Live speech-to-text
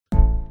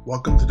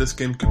Welcome to This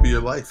Game Could Be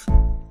Your Life.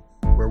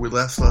 Where we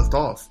last left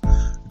off,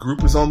 the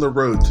group is on the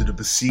road to the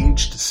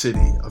besieged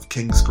city of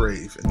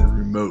Kingsgrave in the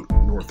remote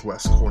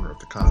northwest corner of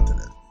the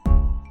continent.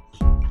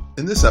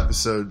 In this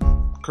episode,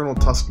 Colonel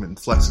Tuskman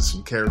flexes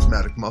some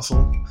charismatic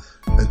muscle,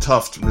 and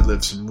Tuft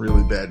relives some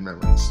really bad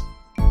memories.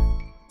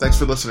 Thanks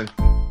for listening.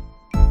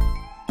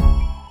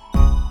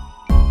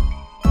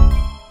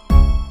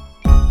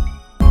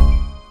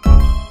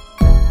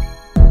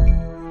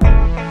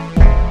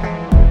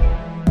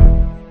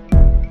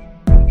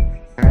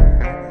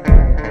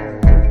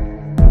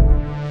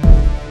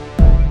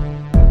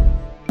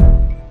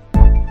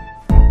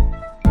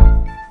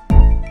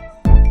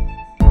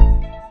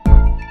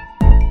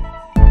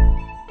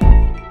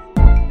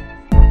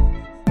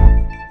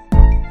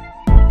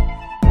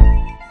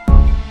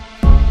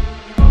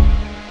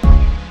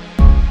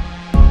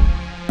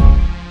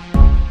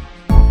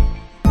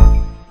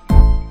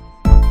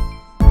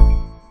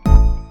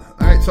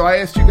 So I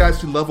asked you guys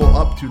to level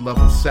up to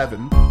level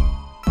 7.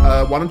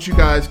 Why don't you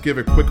guys give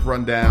a quick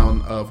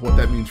rundown of what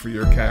that means for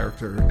your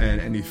character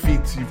and any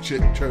feats you've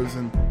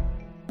chosen,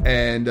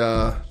 and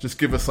just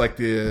give us like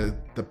a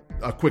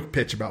quick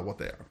pitch about what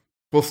they are.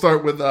 We'll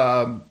start with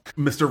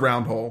Mr.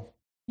 Roundhole.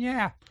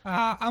 Yeah,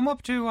 I'm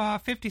up to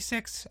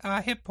 56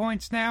 hit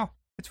points now.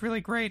 It's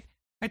really great.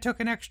 I took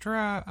an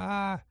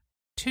extra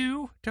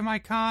 2 to my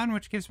con,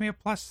 which gives me a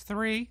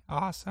 +3.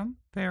 Awesome.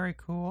 Very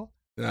cool.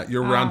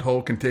 Your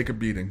Roundhole can take a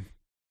beating.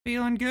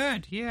 Feeling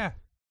good, yeah.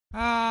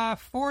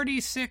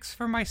 46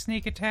 for my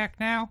sneak attack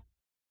now.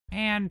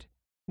 And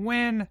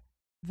when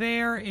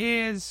there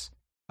is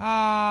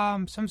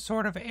some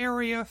sort of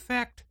area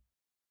effect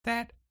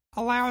that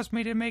allows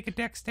me to make a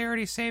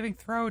dexterity saving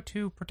throw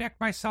to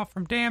protect myself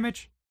from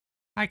damage,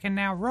 I can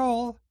now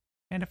roll.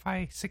 And if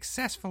I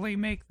successfully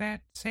make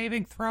that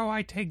saving throw,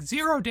 I take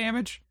 0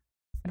 damage.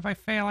 And if I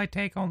fail, I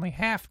take only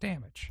half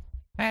damage.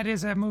 That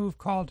is a move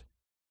called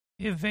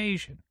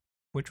evasion,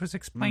 which was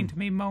explained to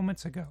me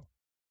moments ago.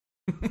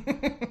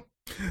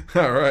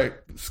 All right.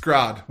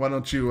 Scrod, why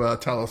don't you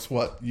tell us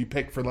what you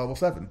picked for level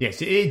 7?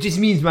 Yes, it just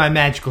means my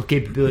magical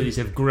capabilities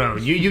have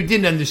grown. You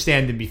didn't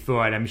understand them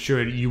before, and I'm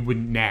sure you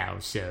wouldn't now,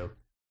 so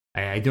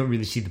I don't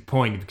really see the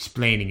point of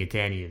explaining it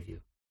to any of you.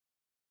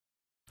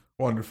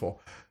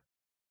 Wonderful.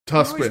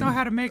 I always know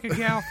how to make a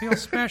gal feel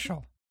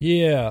special.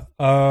 Yeah.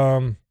 What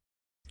are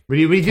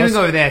you doing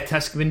over there,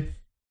 Tuskman?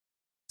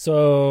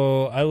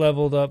 So I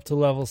leveled up to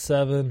level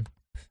 7,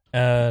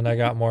 and I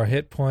got more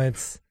hit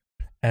points.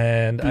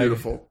 And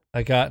beautiful.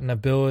 I got an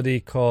ability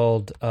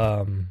called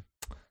Know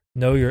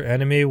Your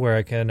Enemy, where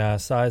I can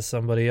size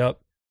somebody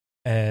up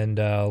and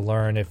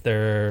learn if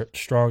they're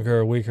stronger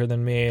or weaker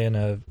than me in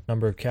a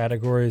number of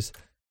categories.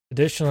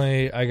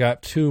 Additionally, I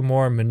got 2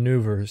 more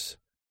maneuvers,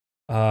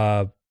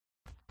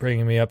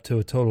 bringing me up to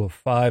a total of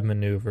 5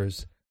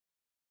 maneuvers.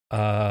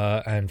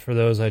 And for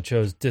those, I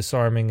chose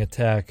Disarming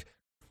Attack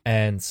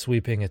and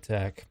Sweeping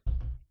Attack.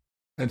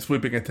 And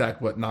Sweeping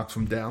Attack, what, knocks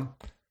them down?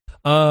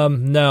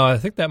 No, I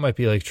think that might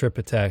be like Trip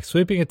Attack.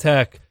 Sweeping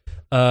Attack,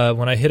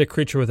 when I hit a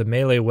creature with a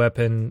melee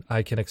weapon,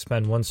 I can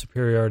expend 1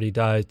 superiority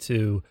die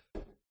to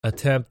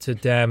attempt to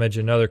damage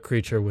another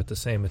creature with the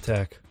same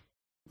attack.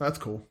 That's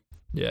cool.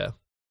 Yeah.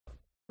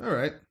 All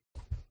right.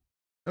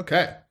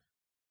 Okay.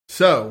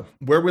 So,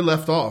 where we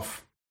left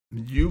off,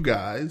 you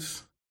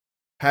guys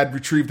had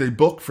retrieved a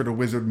book for the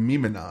wizard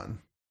Miminon.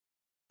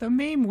 The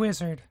meme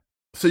wizard.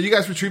 So you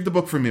guys retrieved the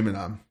book from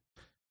Miminon.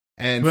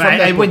 And well,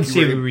 I wouldn't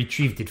say we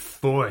retrieved it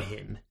for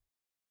him.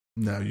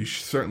 No, you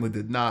certainly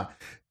did not.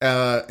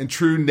 In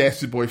true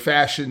Nasty Boy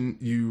fashion,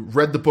 you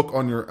read the book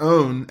on your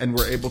own and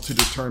were able to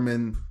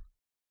determine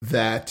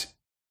that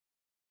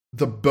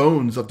the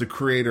bones of the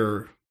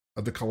creator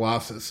of the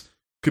Colossus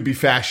could be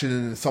fashioned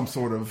into some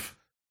sort of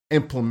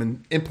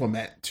implement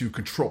to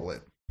control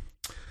it.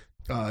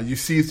 You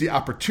seized the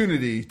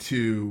opportunity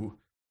to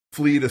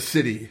flee the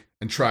city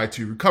and try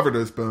to recover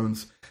those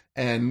bones.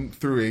 And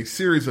through a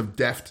series of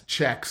deft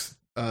checks,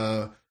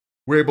 we're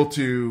able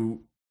to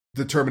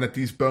determine that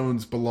these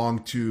bones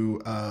belong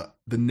to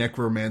the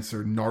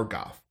necromancer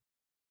Nargoth,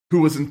 who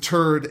was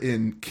interred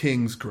in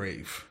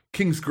Kingsgrave.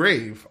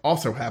 Kingsgrave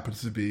also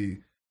happens to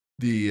be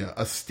the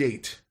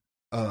estate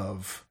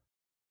of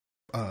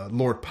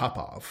Lord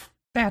Popov.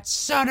 That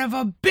son of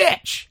a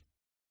bitch!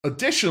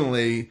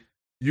 Additionally,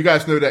 you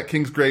guys know that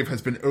Kingsgrave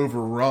has been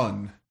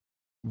overrun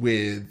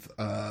with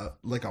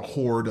like a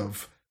horde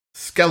of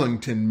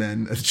skeleton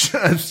men, as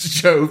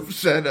Joe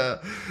said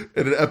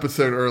in an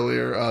episode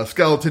earlier,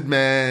 skeleton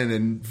men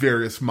and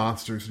various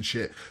monsters and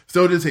shit.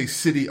 So it is a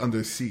city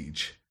under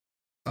siege.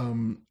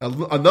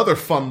 Another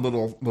fun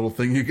little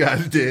thing you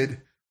guys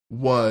did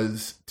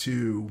was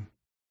to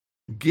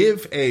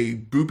give a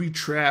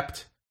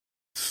booby-trapped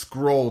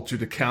scroll to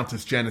the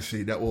Countess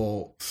Genesee that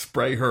will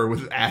spray her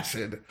with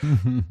acid.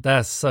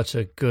 That's such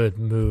a good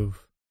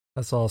move.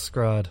 That's all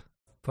Scrod.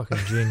 Fucking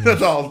genius.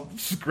 That's all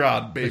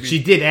Scrod, baby. But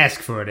she did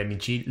ask for it. I mean,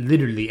 she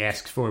literally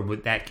asked for it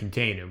with that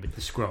container, with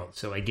the scroll,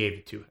 so I gave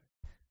it to her.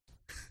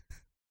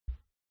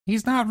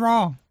 He's not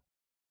wrong.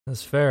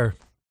 That's fair.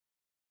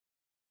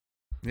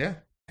 Yeah.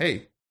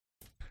 Hey,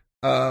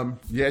 Yeah,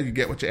 you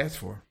get what you ask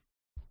for.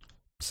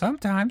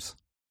 Sometimes.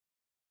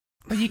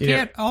 But you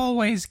can't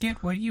always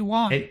get what you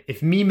want.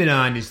 If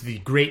Miminon is the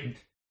great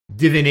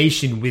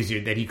divination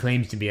wizard that he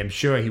claims to be, I'm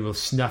sure he will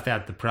snuff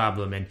out the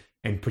problem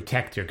and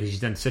protect her, because he's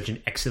done such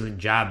an excellent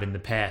job in the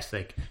past,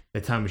 like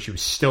the time when she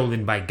was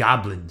stolen by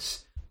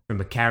goblins from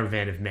a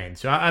caravan of men.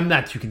 So I'm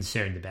not too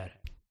concerned about it.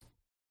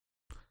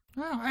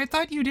 Oh, I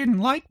thought you didn't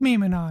like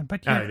Miminon,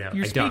 but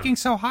you're speaking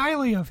so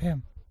highly of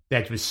him.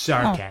 That was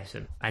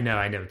sarcasm. Oh. I know,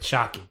 it's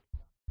shocking.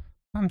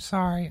 I'm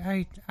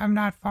sorry, I'm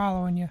not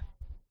following you.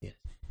 Yes.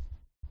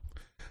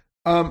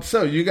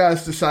 So you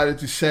guys decided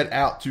to set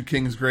out to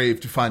King's Grave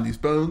to find these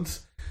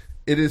bones.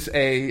 It is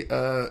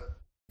a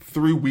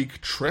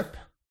 3-week trip.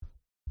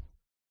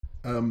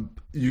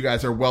 You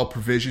guys are well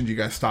provisioned. You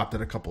guys stopped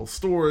at a couple of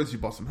stores. You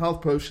bought some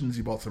health potions.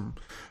 You bought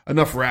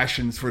enough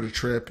rations for the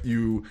trip.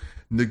 You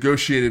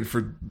negotiated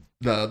for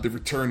the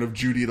return of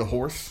Judy the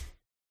horse.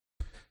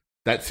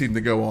 That seemed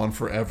to go on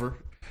forever.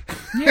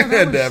 Yeah,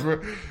 and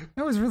ever.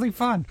 That was really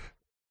fun.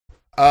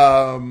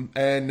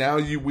 And now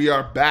we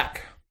are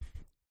back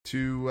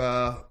to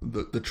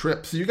the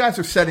trip. So you guys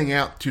are setting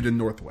out to the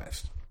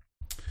northwest.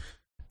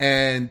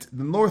 And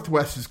the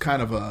northwest is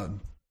kind of a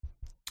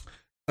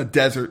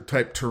desert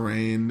type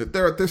terrain.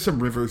 There's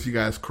some rivers you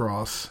guys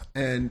cross,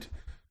 and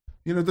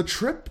the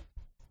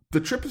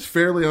trip is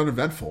fairly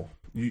uneventful.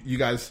 You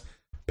guys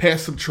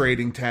pass some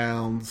trading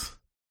towns.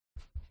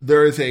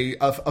 There is a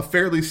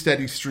fairly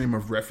steady stream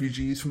of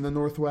refugees from the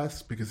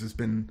northwest because it's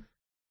been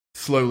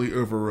slowly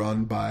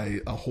overrun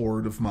by a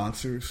horde of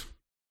monsters.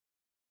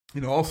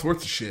 All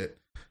sorts of shit.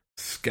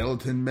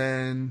 Skeleton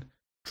men,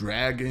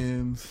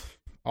 dragons,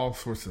 all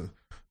sorts of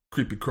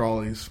creepy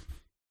crawlies.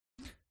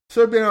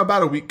 So,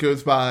 about a week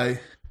goes by.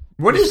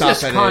 What is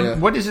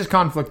this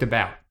conflict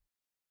about?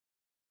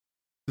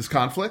 This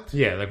conflict?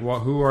 Yeah, like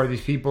who are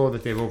these people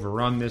that they've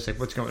overrun this? Like,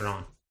 what's going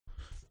on?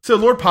 So,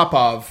 Lord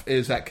Popov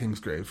is at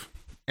Kingsgrave,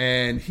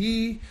 and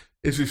he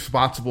is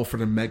responsible for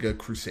the Mega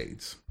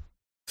Crusades.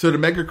 So, the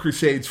Mega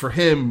Crusades for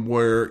him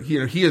were,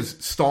 he is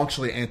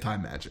staunchly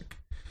anti-magic.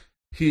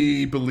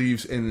 He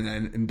believes in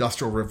an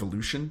industrial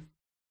revolution.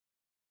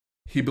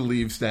 He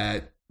believes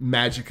that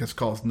magic has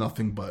caused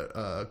nothing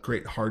but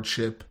great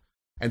hardship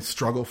and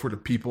struggle for the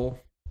people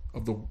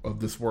of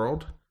this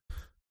world.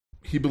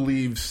 He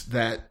believes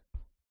that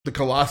the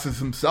Colossus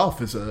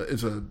himself is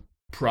a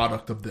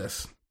product of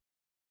this.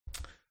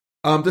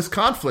 This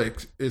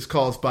conflict is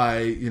caused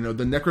by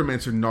the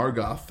necromancer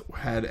Nargoth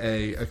had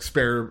a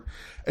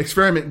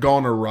experiment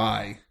gone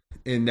awry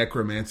in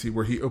necromancy,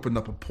 where he opened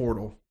up a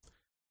portal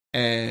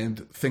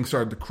and things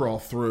started to crawl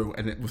through,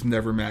 and it was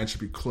never managed to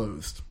be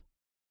closed.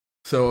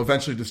 So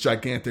eventually, this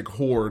gigantic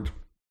horde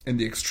in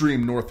the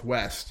extreme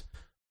northwest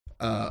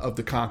of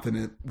the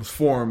continent was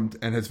formed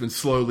and has been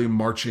slowly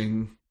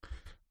marching,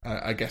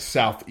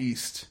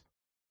 southeast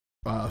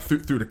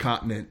through the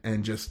continent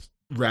and just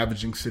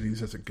ravaging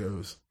cities as it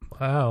goes.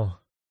 Wow.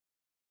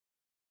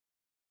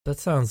 That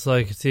sounds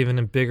like it's even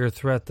a bigger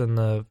threat than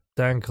the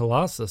dang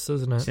Colossus,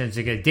 isn't it? Sounds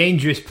like a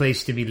dangerous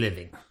place to be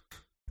living.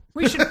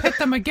 We should pit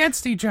them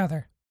against each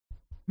other.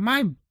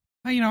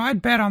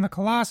 I'd bet on the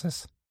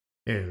Colossus.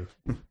 Oh,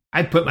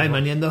 I'd put my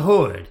money on the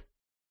horde.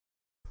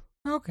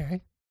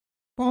 Okay.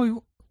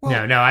 Well,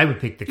 no, I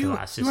would pick the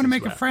Colossus. You want to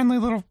make a friendly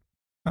little...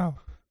 Oh,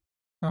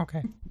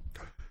 okay.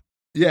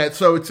 Yeah,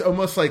 so it's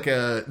almost like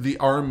the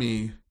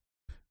army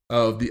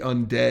of the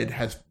undead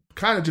has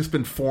kind of just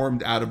been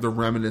formed out of the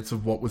remnants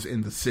of what was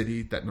in the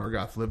city that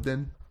Nargoth lived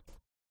in.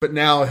 But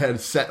now it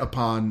has set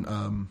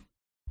upon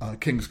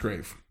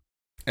Kingsgrave.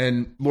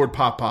 And Lord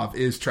Popov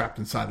is trapped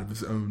inside of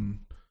his own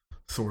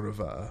sort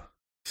of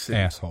city.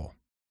 Asshole.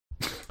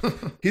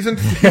 He's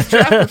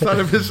trapped inside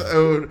of his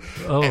own.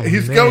 Oh,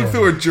 he's man. going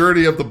through a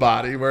journey of the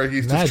body where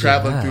he's Imagine just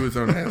traveling that. through his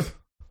own ass.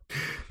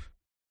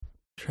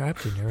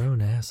 Trapped in your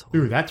own asshole.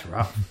 Ooh, that's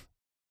rough.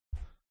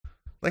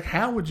 Like,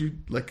 how would you,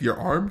 your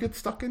arm get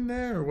stuck in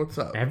there, or what's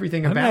up?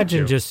 Everything I about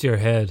imagine you. just your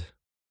head.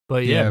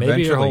 But Yeah,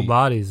 maybe your whole eventually-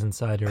 body's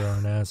inside your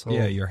own asshole.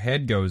 Yeah, your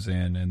head goes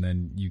in, and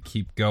then you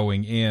keep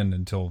going in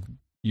until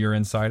you're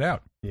inside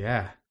out.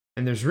 Yeah,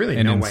 and there's really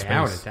And no in way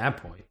out space. at that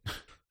point.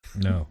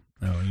 No,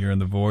 you're in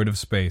the void of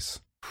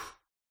space,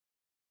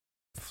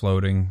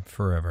 floating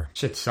forever.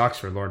 Shit sucks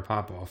for Lord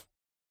Popov.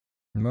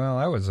 Well,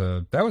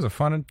 that was a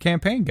fun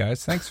campaign,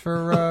 guys. Thanks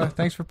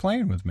for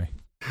playing with me.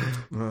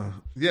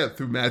 Yeah,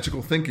 through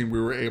magical thinking,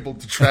 we were able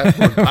to trap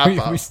Lord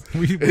Popov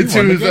we into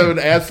won the his game. own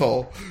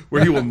asshole,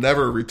 where he will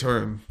never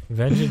return.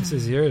 Vengeance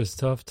is yours,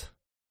 Tuft.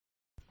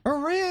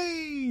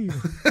 Hooray!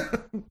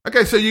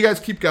 Okay, so you guys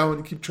keep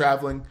going, keep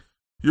traveling.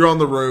 You're on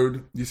the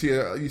road. You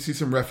see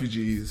some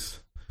refugees.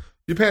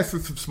 You pass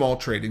through some small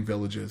trading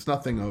villages.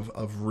 Nothing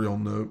of real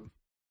note.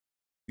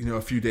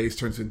 A few days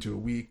turns into a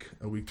week.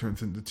 A week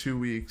turns into 2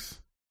 weeks.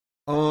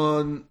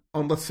 On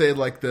let's say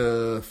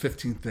the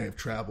 15th day of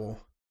travel,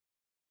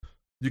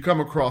 you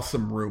come across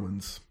some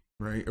ruins,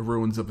 right?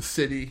 Ruins of a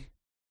city.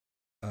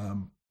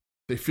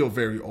 They feel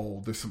very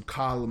old. There's some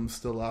columns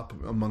still up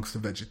amongst the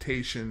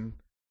vegetation.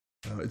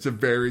 It's a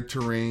varied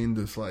terrain.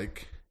 There's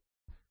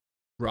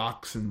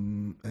rocks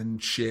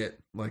and shit,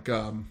 like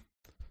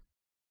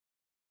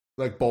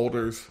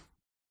boulders,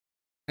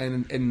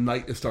 and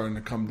night is starting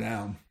to come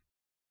down.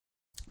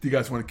 Do you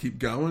guys want to keep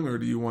going, or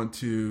do you want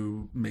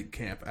to make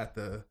camp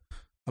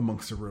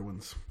amongst the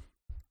ruins?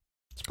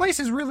 This place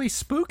is really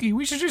spooky.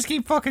 We should just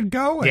keep fucking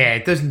going. Yeah,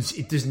 it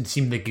doesn't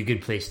seem like a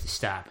good place to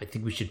stop. I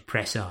think we should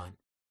press on.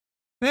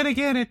 Then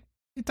again, it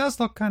does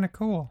look kind of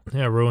cool.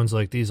 Yeah, ruins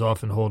like these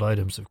often hold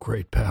items of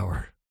great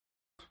power.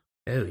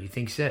 Oh, you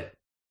think so?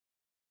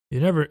 You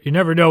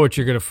never know what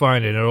you're gonna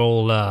find in an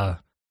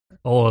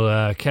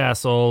old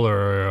castle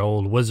or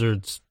old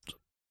wizard's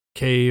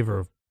cave,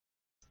 or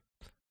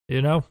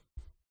you know.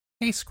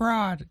 Hey,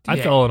 Scrod. I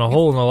fell in a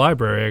hole in the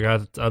library. I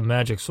got a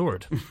magic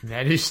sword.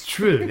 That is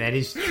true. That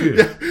is true.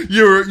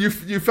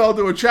 You fell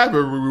into a trap and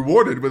were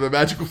rewarded with a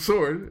magical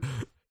sword.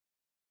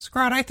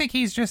 Scrod, I think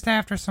he's just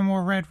after some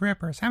more Red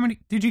Rippers. How many?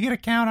 Did you get a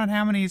count on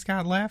how many he's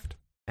got left?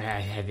 I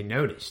haven't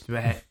noticed.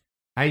 But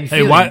how you Hey,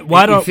 feeling?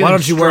 why don't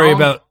you worry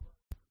strong?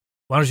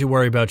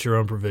 about your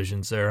own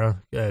provisions,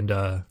 Sarah? And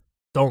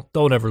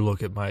don't ever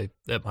look at my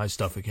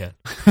stuff again.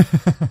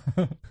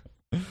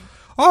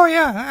 Oh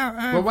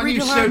yeah. Well, when read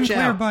you it loud and search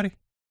clear, out- buddy.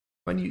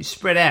 When you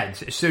spread out,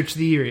 search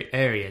the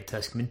area,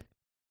 Tuskman.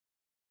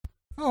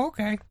 Oh,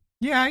 okay.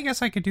 Yeah, I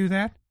guess I could do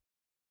that.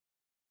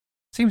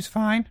 Seems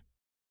fine.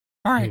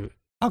 All right,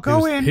 I'll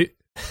go in. He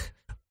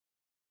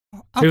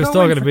I'll was go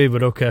talking in to for- me,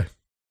 but okay.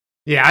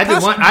 Yeah, either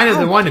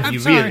Tuskman, one of I'm you,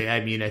 sorry. really.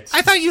 I mean, it's.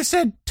 I thought you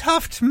said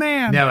Tuft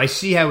man. No, I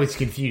see how it's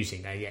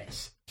confusing. I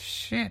guess.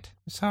 Shit.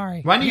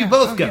 Sorry. Why don't you Yeah,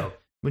 both oh, go? yeah.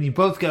 When you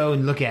both go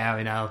and look out,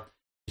 and I'll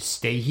just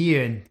stay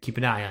here and keep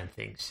an eye on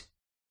things.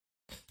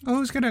 Oh,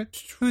 who's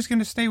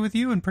gonna stay with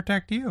you and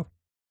protect you?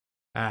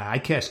 I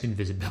cast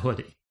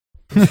invisibility.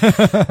 Where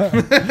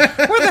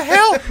the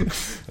hell?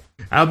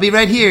 I'll be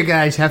right here,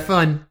 guys. Have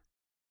fun.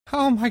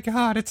 Oh my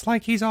God! It's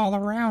like he's all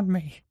around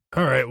me.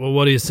 All right. Well,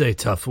 what do you say,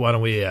 Tuft? Why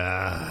don't we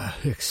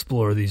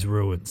explore these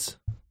ruins?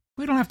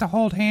 We don't have to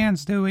hold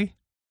hands, do we?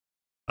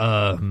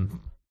 Not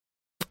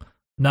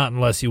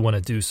unless you want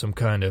to do some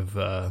kind of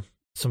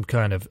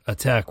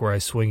attack where I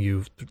swing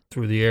you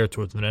through the air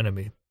towards an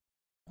enemy.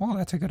 Well,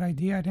 that's a good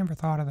idea. I never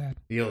thought of that.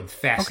 The old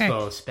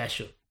fastball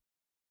special.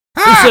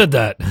 Who said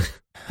that?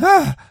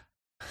 Ah!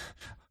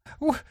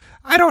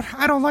 I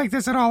don't like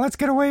this at all. Let's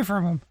get away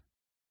from him.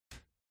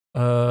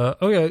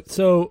 Okay.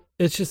 So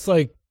it's just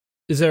like,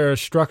 is there a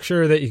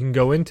structure that you can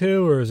go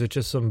into, or is it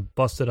just some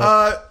busted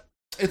up?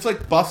 It's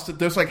like busted.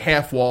 There's like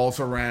half walls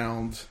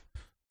around.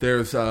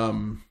 There's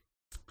some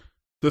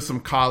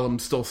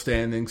columns still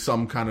standing.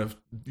 Some kind of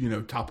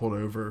toppled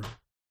over.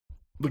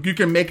 Like you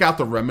can make out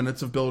the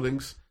remnants of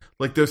buildings.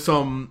 Like there's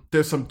some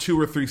 2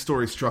 or 3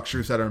 story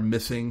structures that are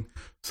missing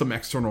some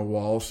external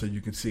walls, so you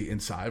can see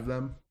inside of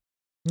them.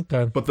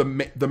 Okay. But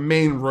the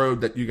main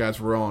road that you guys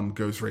were on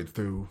goes right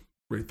through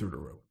the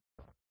road.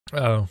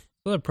 Oh,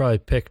 so that probably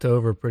picked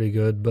over pretty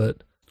good,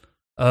 but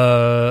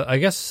I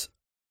guess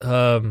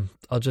I'll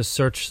just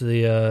search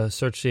the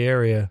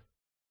area,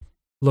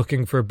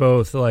 looking for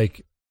both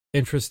like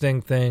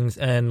interesting things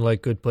and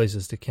like good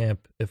places to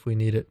camp if we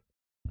need it.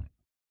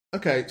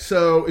 Okay,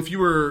 so if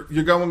you're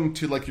going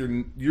to like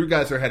you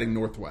guys are heading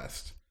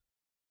northwest.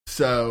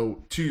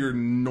 So to your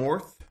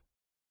north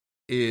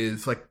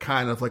is like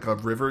kind of like a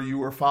river you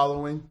were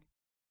following.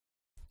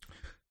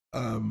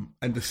 And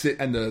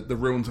the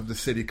ruins of the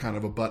city kind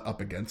of abut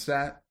up against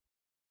that.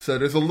 So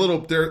there's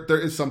there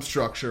is some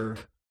structure,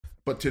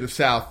 but to the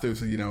south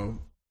there's a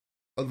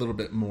little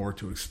bit more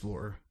to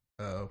explore.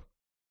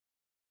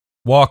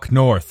 Walk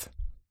north.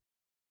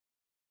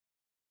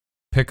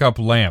 Pick up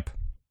lamp.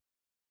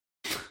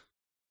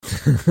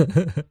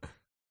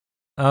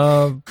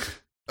 Um,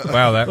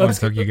 Wow, that one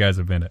took you guys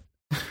a minute.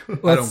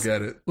 I don't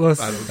get it. I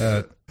don't get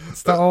it.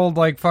 It's the old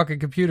like fucking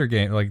computer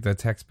game, like the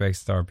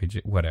text-based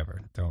RPG. Whatever.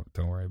 Don't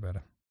worry about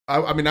it.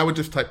 I mean, I would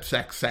just type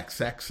sex. Sex.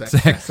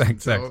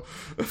 So-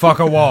 Fuck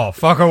a wall.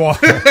 Fuck a wall.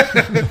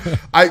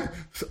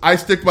 I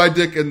stick my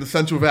dick in the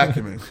central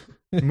vacuuming.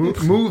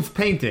 Move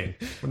painting.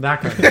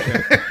 That kind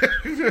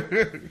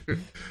of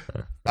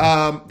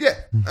shit. Yeah.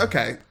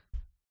 Okay.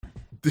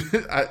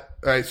 All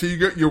right. So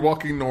you're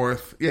walking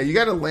north. Yeah. You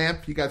got a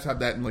lamp. You guys have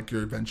that in like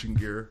your invention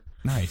gear.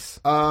 Nice.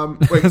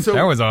 Wait. So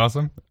That was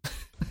awesome.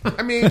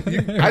 I mean, worked,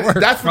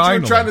 that's what finally.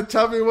 you're trying to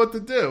tell me what to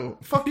do.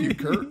 Fuck you,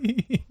 Kurt.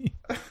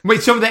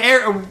 Wait, so the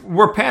air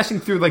we're passing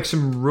through like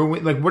some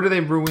ruin. Like, what are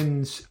they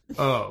ruins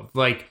of?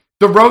 Like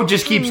the road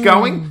just keeps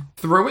going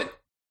through it.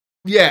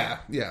 Yeah.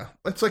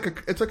 It's like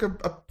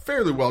a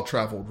fairly well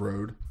traveled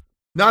road.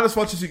 Not as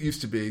much as it used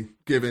to be,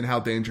 given how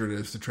dangerous it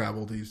is to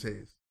travel these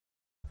days.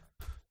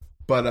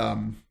 But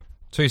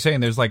So you're saying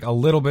there's like a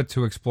little bit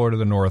to explore to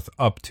the north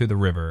up to the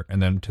river,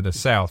 and then to the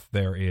south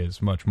there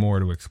is much more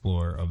to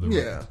explore of the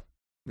river.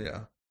 yeah.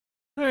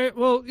 all right.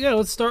 Well, yeah.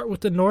 Let's start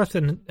with the north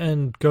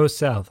and go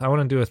south. I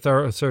want to do a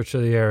thorough search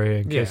of the area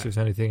in case there's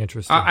anything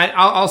interesting.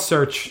 I'll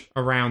search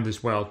around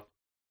as well.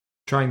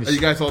 Trying to. Are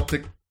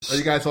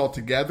you guys all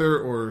together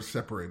or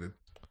separated?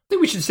 I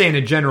think we should stay in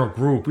a general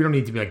group. We don't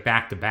need to be like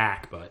back to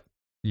back, but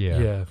Yeah.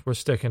 Yeah, we're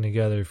sticking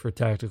together for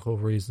tactical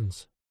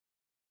reasons.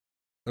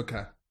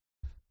 Okay.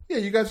 Yeah,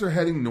 you guys are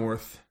heading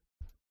north.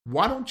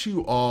 Why don't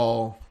you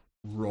all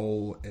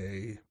roll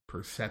a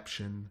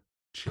perception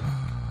check?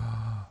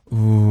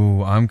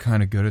 Ooh, I'm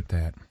kind of good at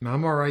that.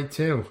 I'm all right,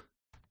 too.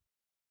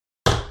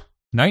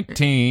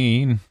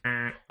 19.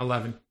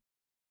 11.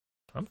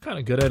 I'm kind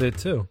of good at it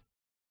too.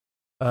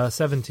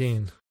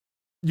 17.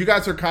 You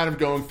guys are kind of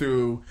going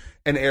through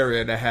an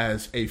area that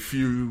has a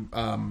few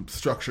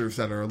structures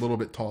that are a little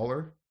bit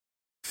taller.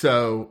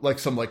 So, like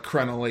some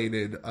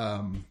crenellated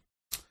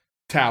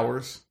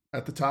towers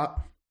at the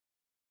top.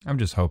 I'm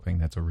just hoping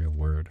that's a real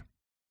word.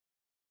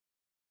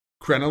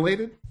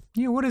 Crenellated?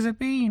 Yeah, what does it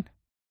mean?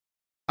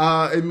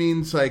 It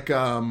means it's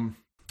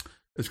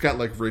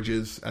got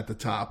ridges at the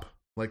top,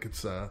 like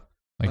it's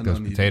Like those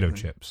potato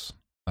chips.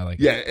 I like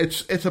Yeah,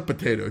 it's a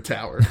potato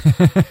tower.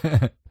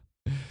 it.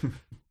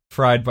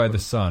 Fried by the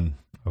sun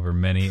over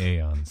many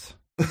aeons.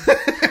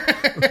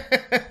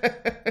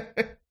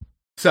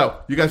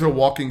 So, you guys are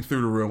walking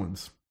through the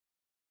ruins.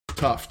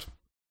 Tuft.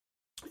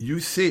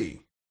 You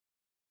see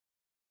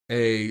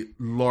a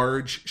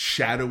large,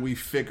 shadowy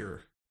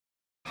figure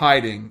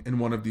hiding in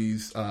one of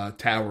these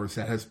towers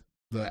that has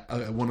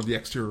one of the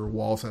exterior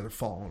walls that have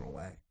fallen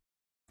away.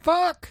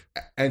 Fuck!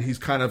 And he's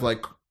kind of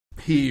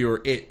he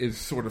or it is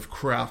sort of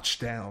crouched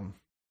down,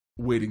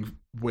 waiting,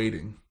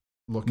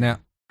 looking. Now,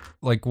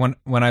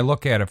 when I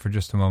look at it for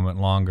just a moment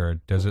longer,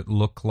 does it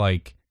look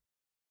like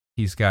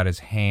he's got his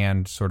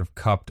hand sort of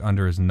cupped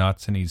under his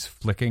nuts and he's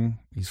flicking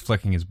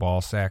his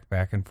ball sack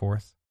back and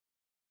forth?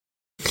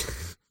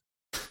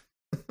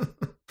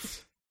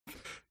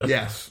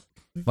 Yes.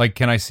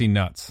 Can I see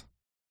nuts?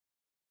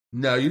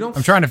 No, you don't.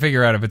 I'm trying to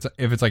figure out if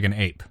it's like an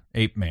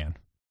ape man,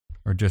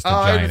 or just a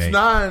giant ape.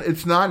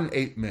 It's not an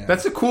ape man.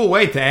 That's a cool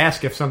way to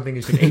ask if something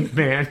is an ape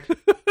man.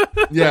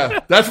 Yeah,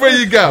 that's where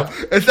you go.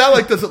 It's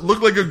not does it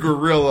look like a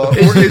gorilla,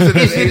 or is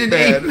it an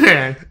ape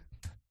man?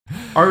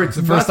 Or it's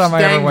the first time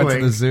I ever went to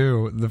dangling. the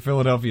zoo, the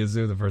Philadelphia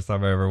Zoo. The first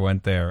time I ever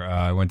went there,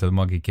 I went to the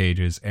monkey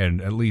cages,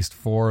 and at least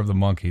 4 of the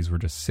monkeys were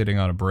just sitting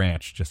on a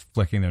branch, just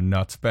flicking their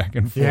nuts back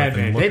and forth Yeah, and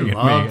man, they looking at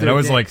love me. And their I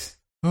was dicks.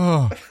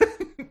 oh,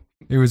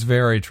 it was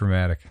very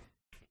traumatic.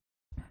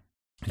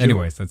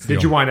 Anyways, that's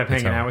Did you wind up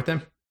hanging out with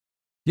them?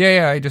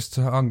 Yeah. I just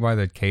hung by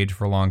the cage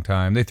for a long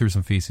time. They threw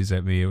some feces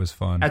at me. It was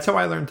fun. That's how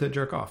I learned to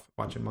jerk off,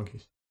 watching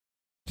monkeys.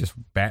 Just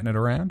batting it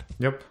around.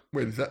 Yep.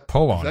 Wait, is that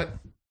Pull on it.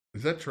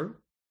 Is that true?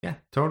 Yeah,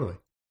 totally.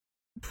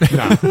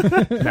 No,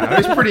 it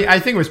was pretty. I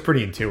think it was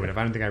pretty intuitive.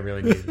 I don't think I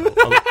really needed.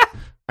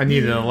 I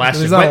needed a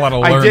lesson. There's not a lot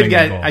of learning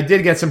involved. I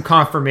did get some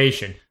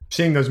confirmation.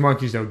 Seeing those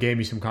monkeys though gave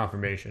me some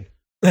confirmation.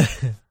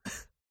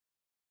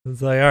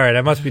 It's like, all right,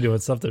 I must be doing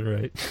something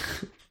right.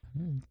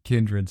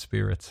 Kindred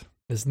spirits.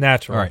 It's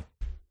natural. All right.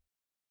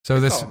 So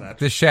It's all natural.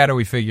 this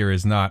shadowy figure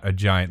is not a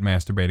giant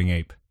masturbating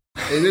ape.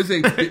 It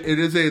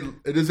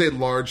is a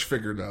large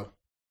figure though.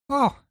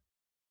 Oh,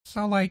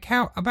 so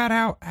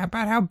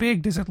how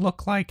big does it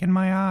look like in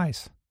my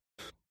eyes?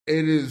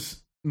 It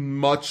is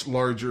much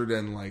larger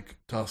than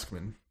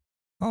Tuskman.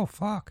 Oh,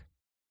 fuck.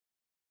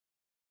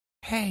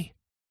 Hey,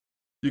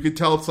 You could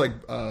tell it's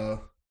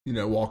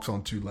walks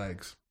on 2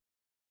 legs.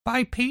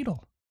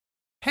 bipedal.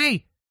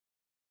 Hey,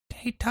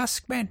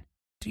 Tuskman,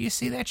 do you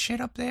see that shit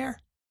up there?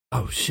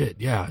 Oh shit!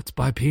 Yeah, it's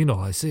bipenal.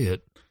 I see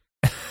it.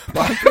 It's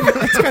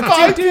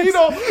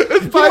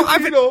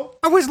bipedal.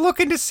 I was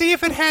looking to see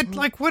if it had,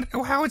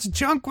 how its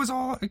junk was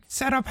all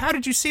set up. How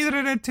did you see that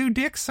it had 2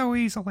 dicks so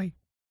easily?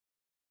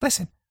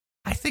 Listen,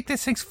 I think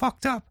this thing's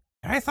fucked up,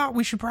 and I thought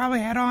we should probably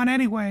head on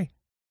anyway,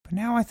 but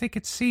now I think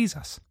it sees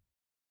us.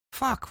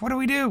 Fuck, what do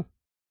we do?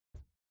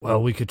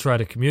 Well, we could try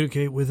to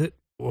communicate with it,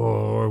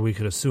 or we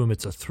could assume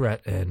it's a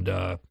threat and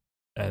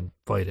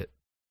fight it.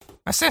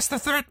 Assess the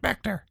threat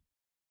vector.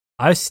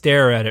 I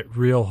stare at it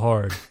real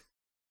hard,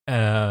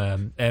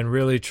 and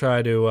really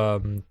try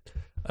to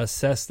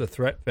assess the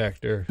threat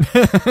vector.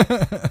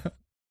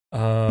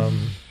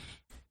 Can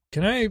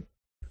I?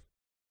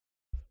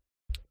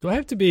 Do I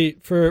have to be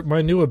for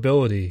my new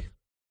ability?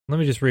 Let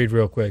me just read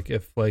real quick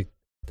if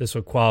this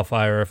would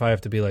qualify, or if I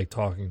have to be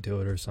talking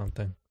to it or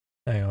something.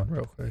 Hang on,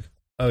 real quick.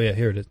 Oh yeah,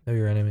 here it is. Know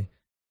your enemy.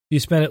 You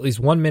spend at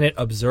least 1 minute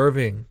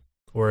observing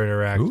or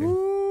interacting.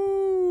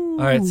 Ooh.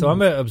 All right, so I'm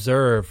gonna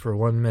observe for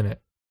 1 minute.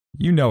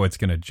 You know it's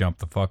going to jump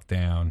the fuck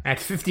down. At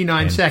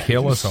 59 and seconds.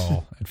 kill us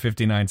all. At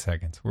 59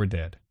 seconds. We're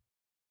dead.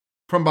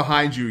 From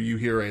behind you, you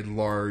hear a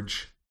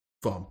large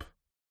thump.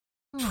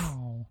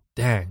 Oh.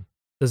 Dang.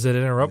 Does it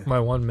interrupt my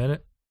 1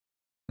 minute?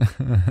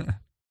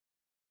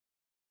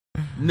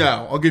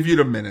 No, I'll give you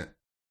the minute.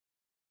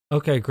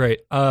 Okay,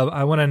 great.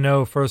 I want to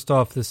know first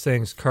off this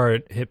thing's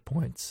current hit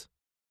points.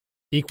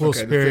 Equal, Okay,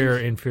 the superior,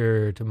 thing's-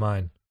 inferior to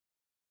mine,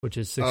 which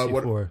is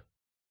 64.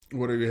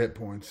 What are your hit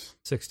points?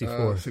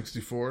 64.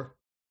 64.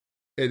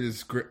 It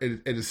is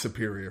it is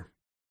superior.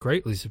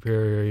 Greatly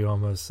superior, you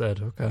almost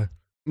said. Okay.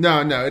 No,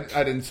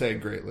 I didn't say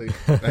it greatly.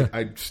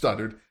 I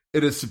stuttered.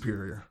 It is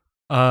superior.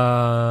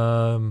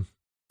 Total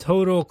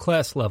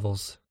class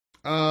levels.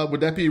 Would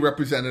that be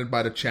represented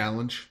by the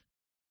challenge?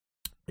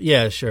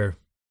 Yeah, sure.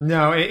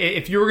 No,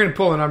 if you were going to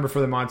pull a number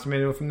for the monster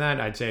manual from that,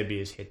 I'd say it'd be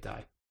his hit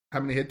die. How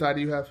many hit die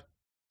do you have?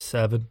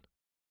 7.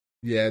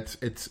 Yeah,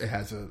 it's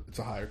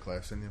a higher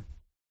class than you.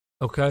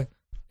 Okay.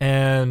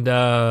 And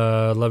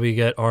let me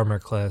get armor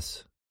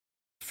class.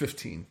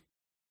 15.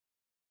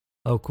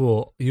 Oh,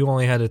 cool. You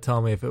only had to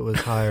tell me if it was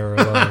higher or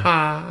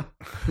lower.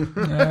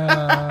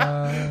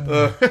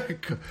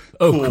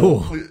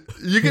 Cool.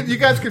 You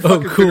guys can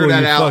fucking figure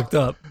that out. Fucked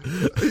up.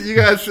 You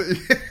guys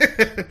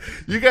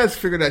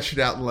figure that shit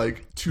out in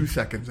like 2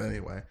 seconds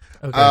anyway.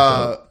 Okay.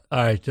 All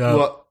right.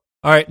 All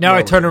right. Now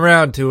I turn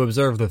around to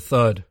observe the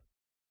thud.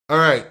 All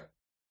right.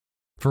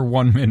 For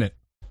 1 minute.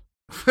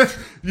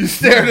 You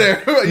stare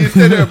there. You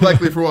stare there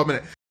blankly for 1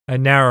 minute. I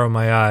narrow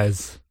my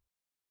eyes.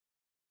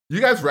 You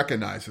guys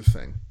recognize this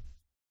thing?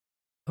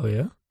 Oh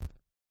yeah.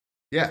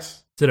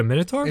 Yes. Is it a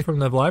Minotaur from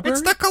the library?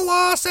 It's the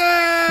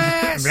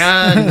Colossus!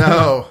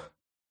 No.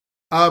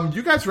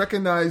 You guys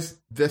recognize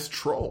this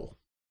troll?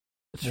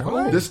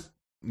 Troll? This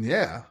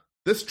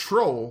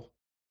troll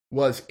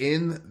was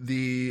in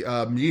the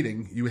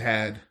meeting you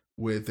had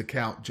with the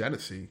Count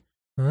Genesee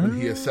when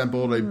he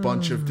assembled a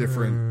bunch of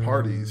different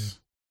parties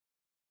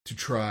to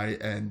try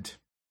and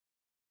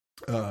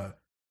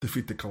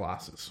defeat the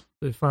Colossus.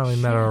 We finally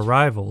met our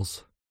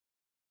rivals.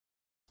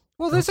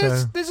 Well, this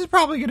is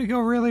probably going to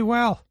go really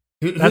well.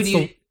 What are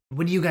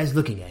you guys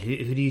looking at?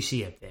 Who do you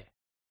see up there?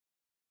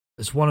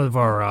 It's one of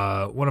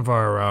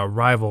our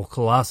rival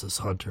Colossus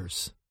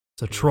hunters.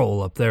 It's a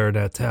troll up there in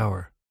that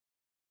tower.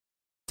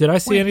 Did I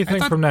see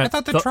anything from that? I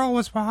thought the troll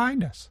was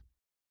behind us.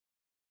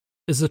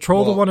 Is the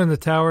troll the one in the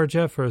tower,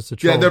 Jeff, or is the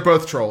troll? Yeah, they're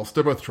both trolls.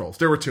 There were 2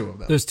 of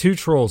them. There's 2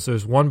 trolls.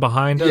 There's one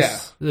behind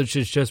us, which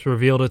has just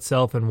revealed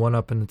itself, and one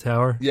up in the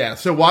tower. Yeah,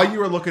 so while you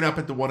were looking up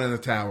at the one in the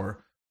tower,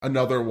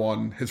 another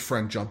one, his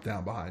friend jumped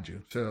down behind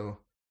you. So,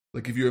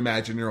 like, if you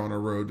imagine you're on a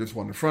road, there's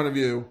one in front of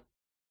you,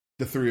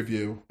 the 3 of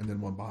you, and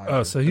then one behind you.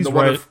 Oh, so he's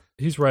right.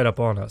 He's right up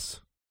on us.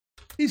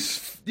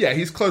 He's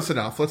close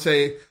enough. Let's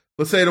say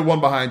the one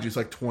behind you is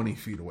like 20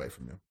 feet away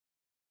from you.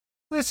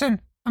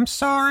 Listen, I'm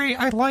sorry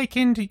I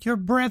likened your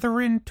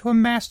brethren to a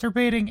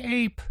masturbating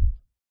ape.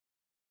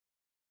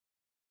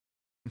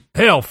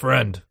 Hail,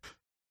 friend.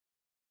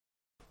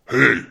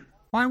 Hey,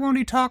 Why won't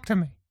he talk to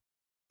me?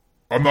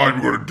 I'm not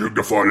even going to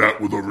dignify that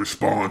with a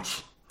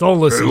response. Don't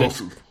listen. Hey,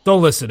 listen.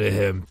 Don't listen to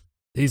him.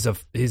 He's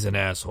an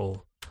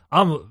asshole.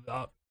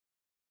 Well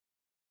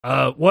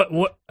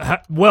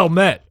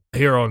met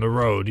here on the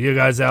road. You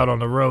guys out on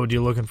the road?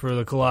 You looking for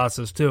the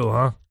Colossus too,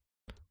 huh?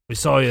 We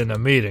saw you in the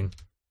meeting.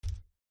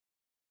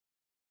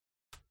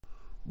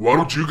 Why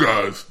don't you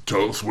guys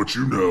tell us what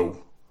you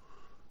know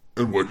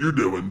and what you're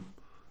doing,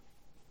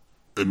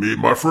 and me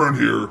and my friend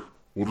here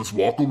will just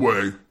walk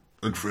away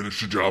and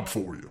finish the job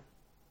for you.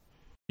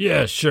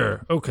 Yeah,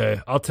 sure.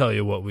 Okay, I'll tell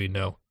you what we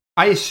know.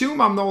 I assume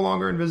I'm no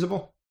longer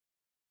invisible.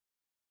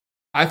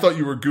 I thought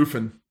you were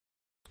goofing.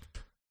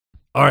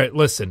 All right,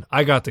 listen,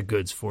 I got the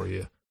goods for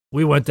you.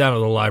 We went down to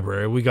the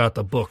library. We got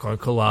the book on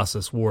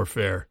Colossus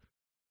warfare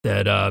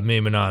that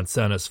Miminon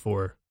sent us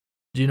for.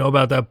 Do you know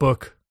about that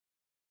book?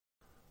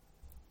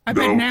 I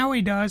bet now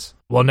he does.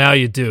 Well, now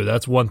you do.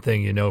 That's one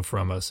thing you know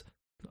from us.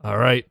 All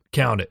right,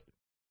 count it.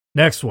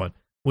 Next one.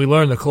 We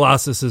learned the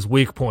Colossus's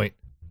weak point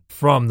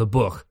from the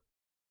book.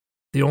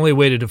 The only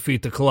way to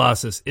defeat the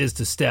Colossus is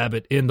to stab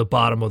it in the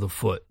bottom of the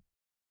foot.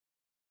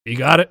 You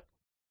got it?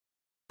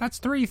 That's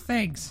 3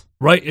 things.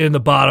 Right in the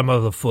bottom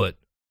of the foot.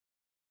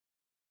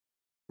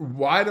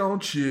 Why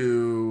don't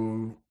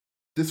you...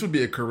 This would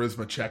be a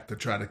charisma check to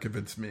try to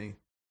convince me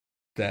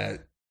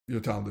that you're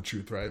telling the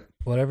truth, right?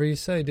 Whatever you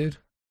say, dude.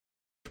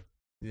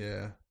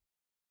 Yeah.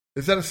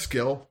 Is that a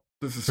skill?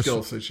 This is a skill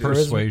association.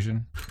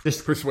 Persuasion.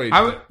 Persuasion.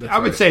 I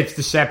would say it's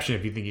deception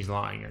if you think he's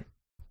lying.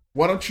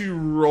 Why don't you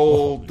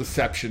roll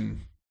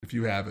deception if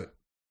you have it?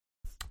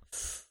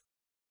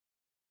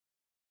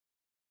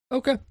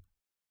 Okay.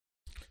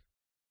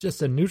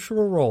 Just a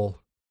neutral roll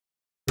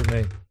for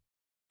me.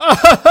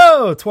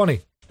 Oh,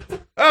 20.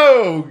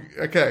 Oh,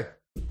 okay.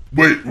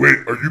 Wait,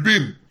 are you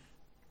being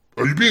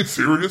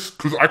serious?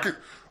 Because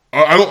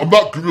I'm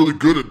not really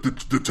good at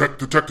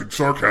detecting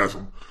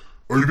sarcasm.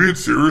 Are you being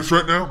serious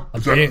right now?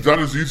 Is that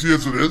as easy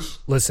as it is?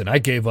 Listen, I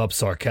gave up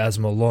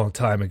sarcasm a long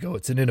time ago.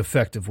 It's an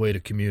ineffective way to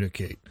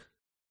communicate.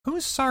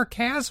 Who's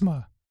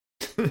Sarcasma?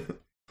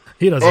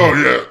 He doesn't.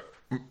 Oh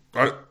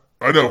yeah,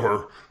 I know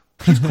her.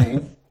 She's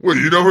cool. Wait,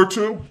 you know her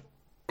too?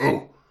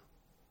 Oh,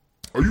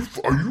 are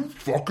you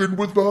fucking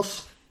with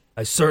us?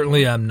 I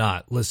certainly am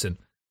not. Listen,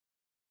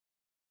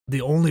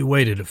 the only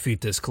way to defeat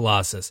this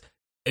Colossus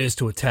is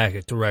to attack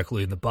it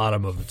directly in the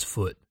bottom of its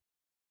foot.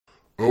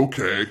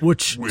 Okay.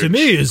 Which to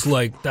me is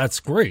like,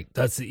 that's great.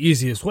 That's the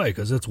easiest way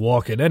because it's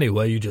walking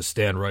anyway. You just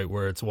stand right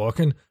where it's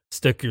walking,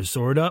 stick your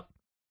sword up.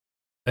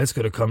 It's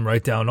going to come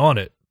right down on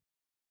it.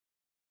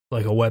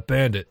 Like a wet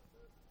bandit.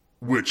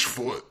 Which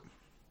foot?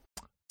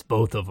 It's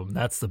both of them.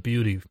 That's the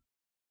beauty.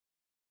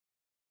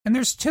 And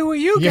there's 2 of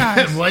you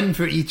guys. One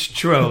for each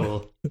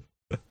troll.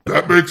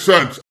 That makes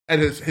sense. And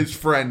his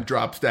friend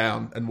drops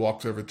down and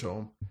walks over to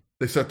him.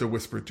 They start to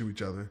whisper to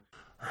each other.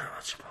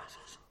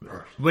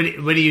 What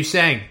are you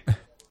saying?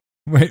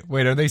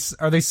 Wait, are they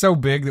so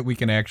big that we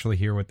can actually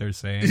hear what they're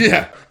saying?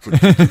 Yeah. So,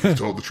 do you think he's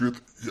telling the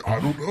truth? Yeah, I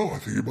don't know. I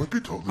think he might be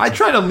telling the truth. I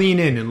try to lean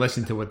in and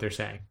listen to what they're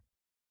saying.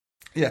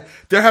 Yeah.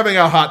 They're having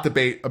a hot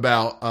debate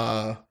about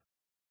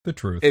The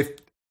truth.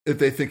 if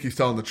they think he's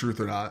telling the truth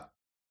or not.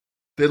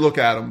 They look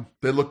at him.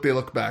 They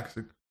look back.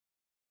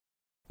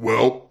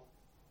 Well,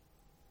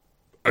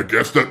 I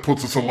guess that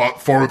puts us a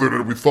lot farther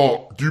than we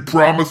thought. Do you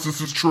promise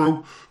this is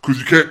true? Because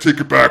you can't take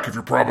it back if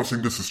you're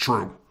promising this is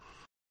true.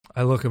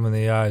 I look him in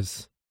the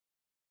eyes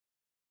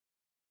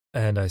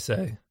and I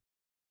say,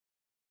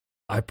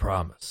 I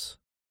promise.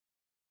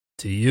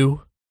 To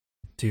you,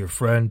 to your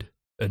friend,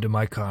 and to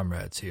my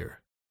comrades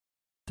here,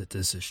 that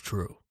this is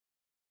true.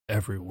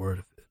 Every word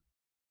of it.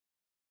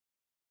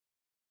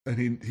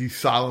 And he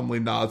solemnly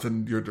nods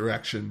in your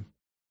direction.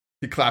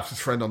 He claps his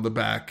friend on the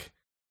back.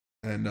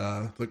 And,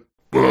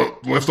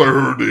 Last I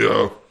heard,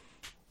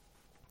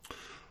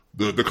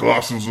 the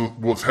Colossus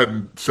was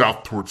heading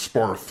south towards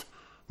Sparth.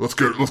 Let's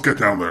get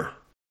down there.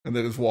 And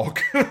they just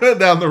walk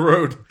down the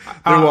road.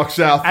 They walk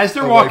south. As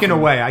they're walking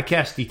away, I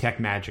cast Detect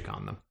Magic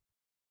on them.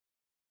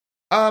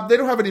 They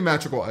don't have any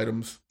magical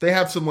items. They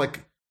have some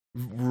like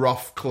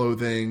rough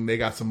clothing. They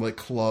got some like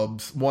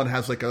clubs. One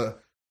has like a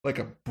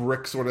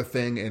brick sort of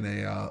thing and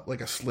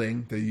a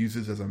sling that he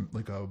uses as a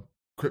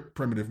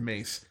primitive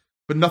mace,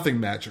 but nothing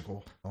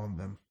magical on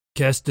them.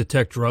 Cast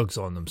Detect Drugs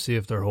on them. See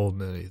if they're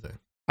holding anything.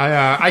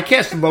 I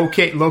cast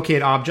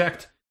Locate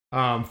Object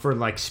for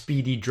like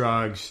speedy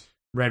drugs,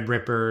 Red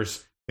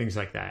Rippers, things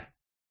like that.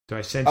 Do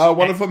I sense?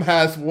 One of them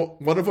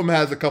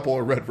has a couple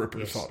of Red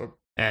Rippers on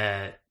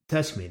them.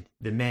 Tuskman,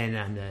 the man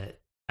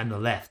on the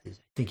left, I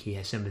think he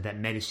has some of that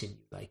medicine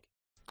you like.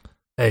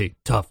 Hey,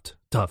 Tuft,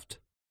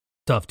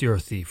 you're a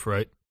thief,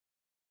 right?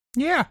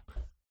 Yeah.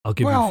 I'll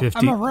give you 50.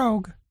 I'm a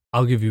rogue.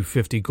 I'll give you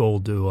 50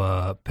 gold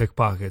to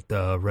pickpocket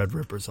the Red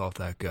Rippers off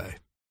that guy.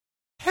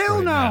 Hell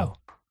right no. now.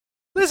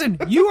 Listen,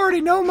 you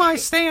already know my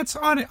stance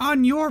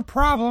on your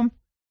problem,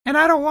 and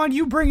I don't want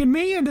you bringing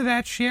me into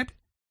that shit.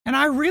 And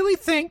I really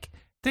think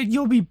that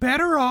you'll be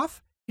better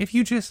off if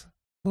you just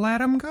let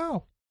him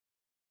go.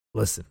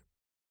 Listen,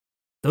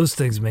 those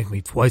things make me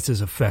twice as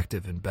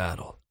effective in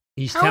battle.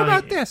 How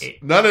about this?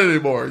 Not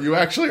anymore. You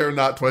actually are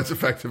not twice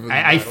effective.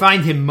 I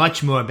find him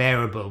much more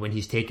bearable when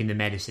he's taking the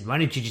medicine. Why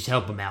don't you just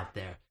help him out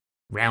there?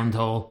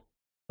 Roundhole.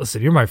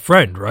 Listen, you're my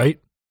friend, right?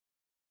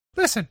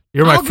 Listen.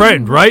 You're my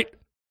friend, right?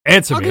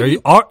 Answer me.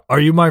 Are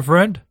you my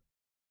friend?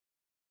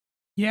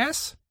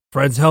 Yes.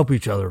 Friends help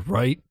each other,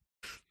 right?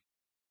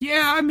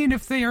 Yeah, I mean,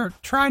 if they are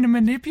trying to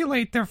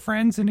manipulate their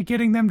friends into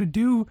getting them to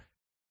do,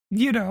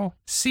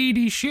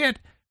 seedy shit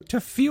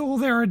to fuel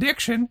their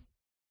addiction.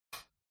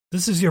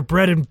 This is your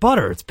bread and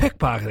butter. It's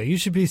pickpocketing. You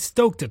should be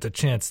stoked at the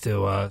chance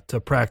to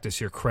practice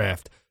your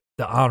craft,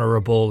 the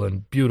honorable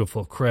and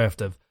beautiful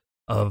craft of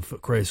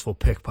graceful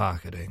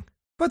pickpocketing.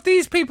 But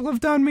these people have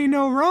done me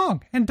no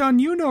wrong, and done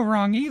you no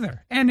wrong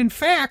either. And in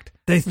fact,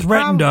 they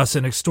threatened us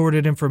and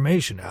extorted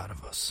information out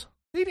of us.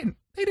 They didn't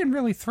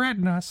really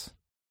threaten us.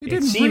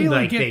 It seemed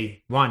like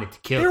they wanted to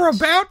kill us. They were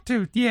about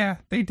to. Yeah,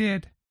 they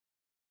did.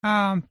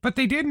 But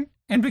they didn't.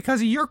 And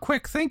because of your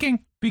quick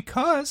thinking,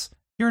 because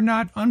you're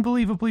not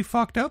unbelievably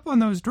fucked up on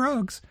those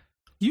drugs,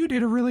 you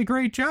did a really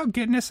great job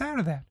getting us out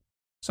of that.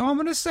 So I'm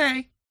going to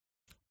say...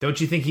 Don't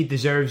you think he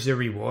deserves a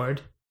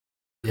reward?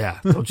 Yeah,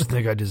 don't you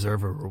think I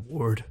deserve a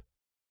reward?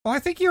 Well, I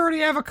think you already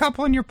have a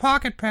couple in your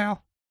pocket,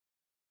 pal.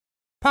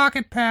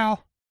 Pocket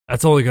pal.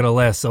 That's only going to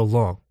last so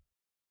long.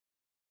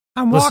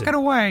 I'm walking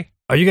away.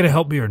 Are you going to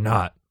help me or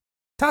not?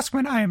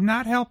 Tuskman, I am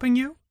not helping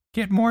you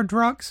get more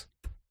drugs.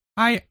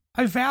 I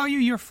value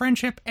your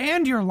friendship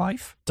and your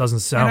life.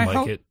 Doesn't sound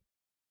like it.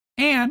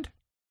 And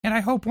I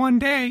hope one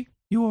day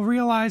you will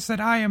realize that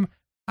I am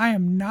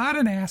not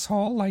an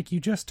asshole like you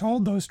just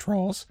told those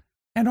trolls,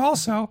 and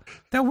also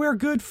that we're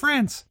good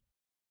friends.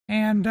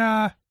 And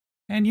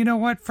you know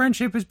what?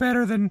 Friendship is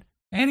better than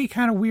any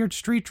kind of weird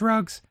street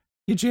drugs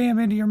you jam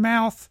into your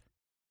mouth.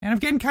 And I'm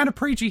getting kind of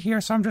preachy here,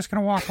 so I'm just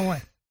going to walk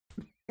away.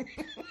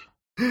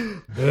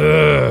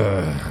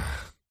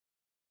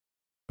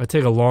 I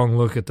take a long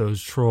look at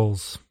those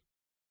trolls.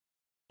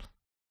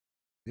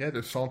 Yeah,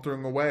 they're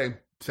sauntering away,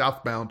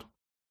 southbound.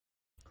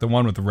 The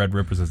one with the Red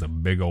Rippers has a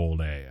big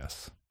old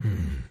ass.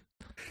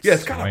 Yeah,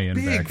 it's got a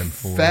big,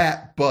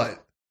 fat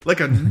butt.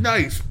 Like a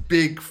nice,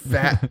 big,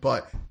 fat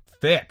butt.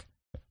 Thick.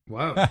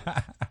 Wow. All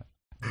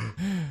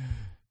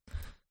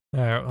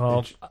right,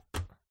 well,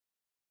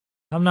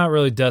 I'm not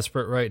really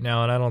desperate right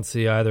now, and I don't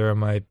see either of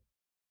my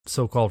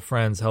so-called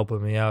friends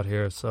helping me out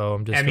here, so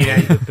I'm just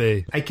going to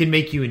be. I can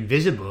make you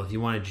invisible if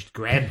you want to just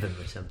grab them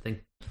or something.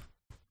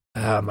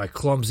 My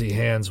clumsy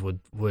hands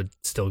would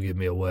still give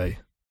me away.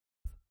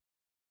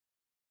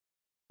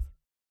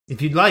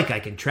 If you'd like, I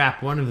can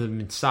trap one of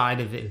them inside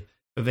of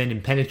an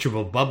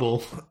impenetrable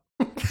bubble.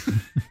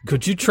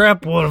 Could you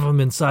trap one of them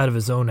inside of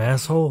his own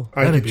asshole?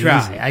 I could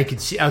try.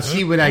 Easy. I'll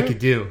see what I could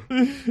do.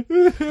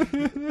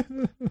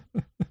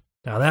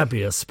 Now that'd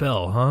be a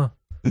spell, huh?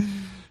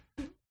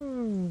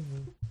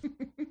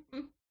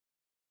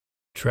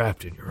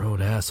 Trapped in your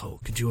own asshole.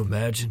 Could you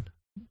imagine?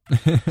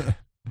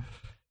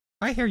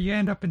 I hear you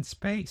end up in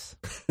space.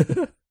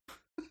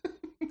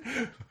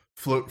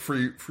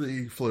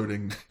 Free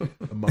floating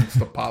amongst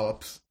the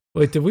polyps.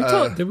 Wait, did we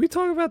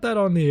talk about that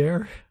on the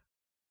air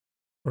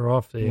or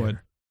off the What?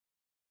 air?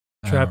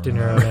 Trapped in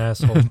your own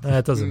asshole.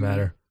 That doesn't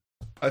matter.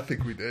 I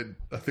think we did.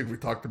 I think we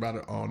talked about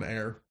it on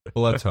air.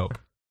 Well, let's hope.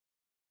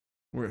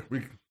 We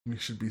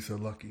should be so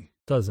lucky.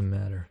 Doesn't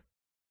matter.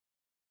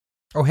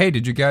 Oh, hey,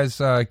 did you guys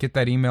get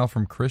that email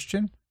from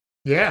Christian?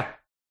 Yeah.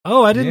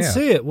 Oh, I didn't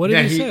see it. What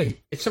did he say?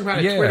 It's some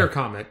kind of Twitter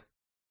comment.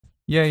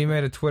 Yeah, he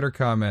made a Twitter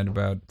comment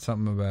about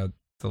something about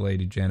the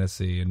Lady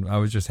Genesee, and I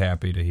was just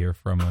happy to hear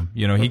from him.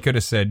 You know, he could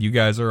have said, "You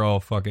guys are all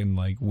fucking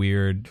like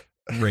weird,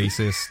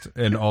 racist,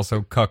 and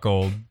also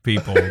cuckold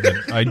people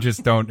that I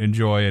just don't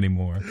enjoy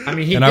anymore." I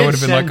mean, I would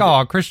have been like,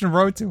 "Oh, Christian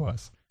wrote to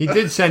us." He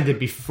did send it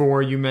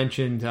before you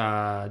mentioned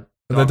the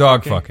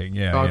dog fucking.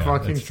 Yeah, dog yeah,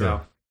 fucking. that's true.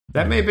 So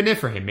that may have been it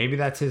for him. Maybe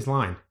that's his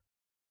line.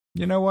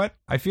 You know what?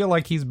 I feel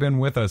like he's been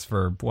with us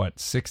for,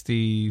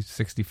 60,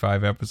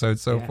 65 episodes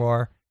so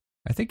far.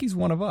 I think he's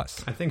one of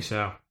us. I think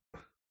so.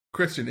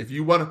 Christian, if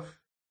you want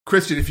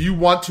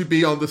to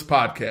be on this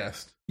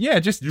podcast,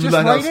 just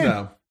let write us in.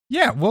 know.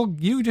 Yeah, well,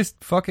 you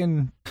just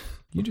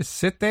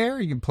sit there.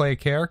 You can play a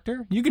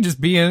character. You can just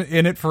be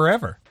in it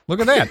forever. Look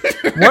at that.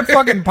 What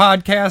fucking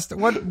podcast?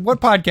 What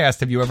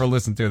podcast have you ever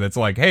listened to that's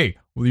like, hey,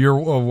 you're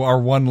our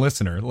one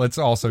listener. Let's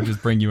also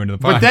just bring you into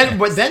the podcast.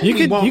 But then You we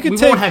can won't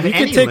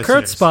take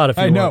Kurt's spot if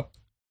you I know.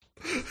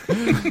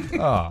 want.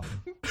 Oh,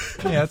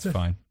 yeah, that's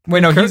fine.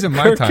 Wait, no, he's in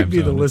my Kurt time could be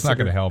the zone. It's not listener.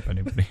 going to help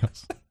anybody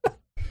else.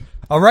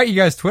 I'll write you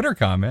guys Twitter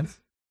comments.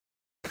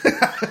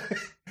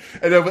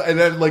 and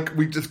then like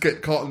we just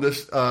get caught in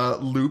this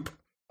loop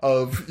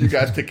of you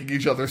guys taking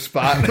each other's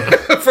spot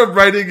from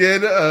writing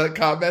in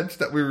comments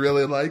that we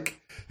really like.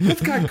 This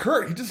guy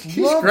Kurt, he's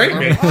loves great, our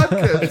man.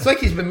 podcast. It's like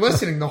he's been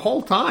listening the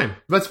whole time.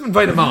 Let's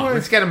invite him on.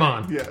 Let's get him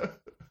on. Yeah.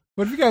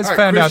 What if you guys All right,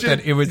 found out Christian,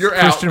 that it was you're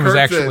out. Christian was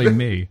Kurt's actually in.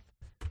 me?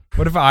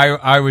 What if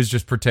I was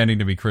just pretending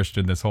to be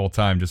Christian this whole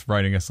time, just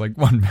writing us like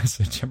one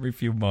message every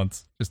few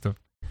months?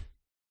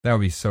 That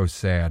would be so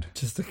sad.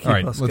 Just to keep All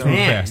right, us let's going.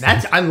 move Man,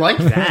 past I like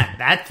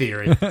that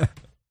theory.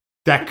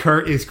 That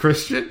Kurt is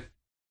Christian?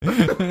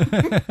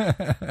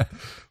 it.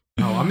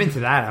 Oh, I'm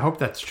into that. I hope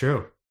that's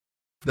true.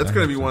 That's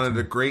going to be one of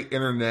the great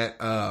internet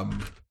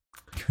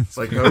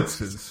like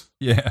hoaxes.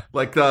 Yeah.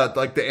 Like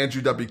the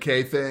Andrew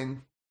WK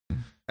thing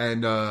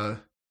and oh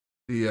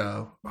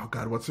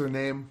god, what's her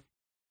name?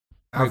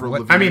 Avril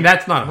what- Lavigne. I mean,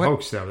 that's not a What?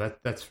 hoax, though.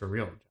 That's for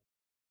real.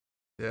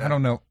 Yeah. I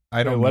don't know.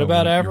 I don't Wait, what know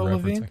about you're Avril referencing.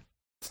 Lavigne?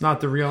 It's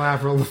not the real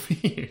Avril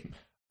Lavigne.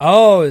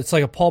 Oh, it's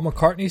like a Paul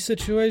McCartney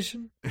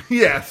situation?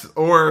 Yes,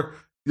 or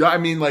yeah, I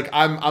mean, like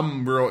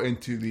I'm real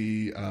into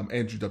the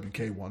Andrew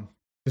WK one.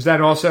 Is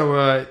that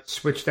also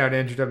switched out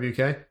Andrew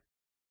WK?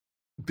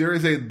 There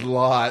is a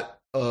lot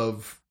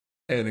of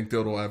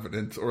anecdotal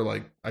evidence, or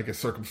like I guess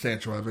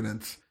circumstantial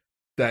evidence,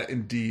 that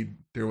indeed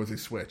there was a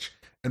switch.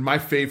 And my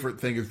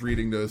favorite thing is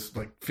reading those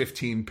like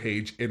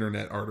 15-page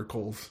internet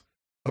articles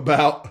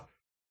about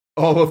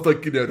all of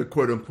like the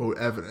quote unquote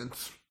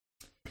evidence.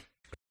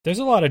 There's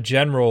a lot of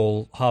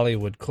general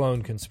Hollywood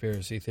clone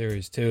conspiracy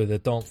theories, too,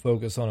 that don't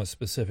focus on a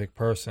specific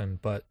person,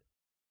 but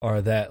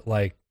are that,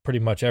 like, pretty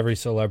much every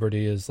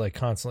celebrity is, like,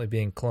 constantly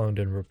being cloned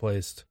and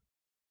replaced.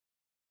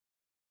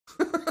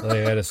 Like,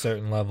 at a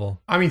certain level.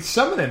 I mean,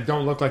 some of them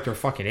don't look like they're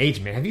fucking age,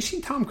 man. Have you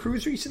seen Tom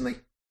Cruise recently?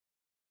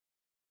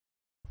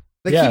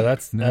 Like Yeah, he,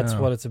 that's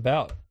No. what it's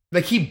about.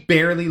 like he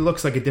barely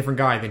looks like a different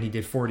guy than he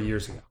did 40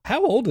 years ago.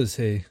 How old is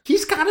he?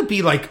 He's got to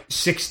be like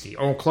 60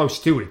 or close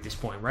to it at this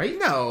point, right?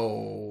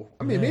 No,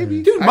 I mean Yeah.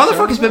 maybe, Dude, I don't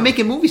motherfucker's know. been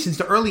making movies since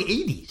the early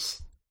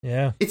 80s.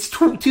 Yeah. It's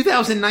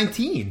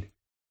 2019.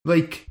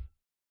 Like,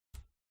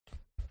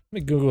 Let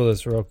me Google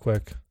this real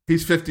quick.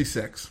 He's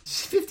 56.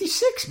 he's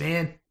 56,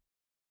 man.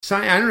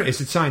 I don't know.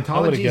 Is it I would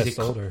Scientology? have Is guessed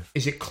it, older.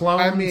 is it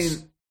clones? I mean,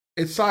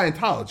 it's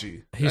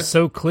Scientology. He's That's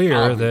so clear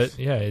obvious.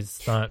 that, yeah,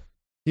 it's not...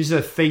 He's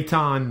a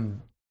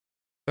Phaeton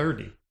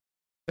 30.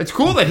 It's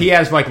cool that he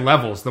has like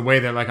levels, the way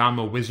that like I'm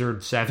a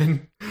wizard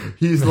 7.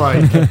 He's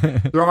like,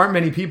 there aren't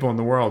many people in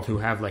the world who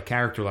have like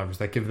character levels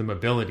that give them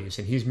abilities,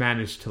 and he's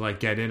managed to like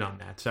get in on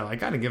that. So I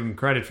got to give him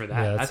credit for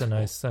that. Yeah, that's a cool.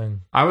 nice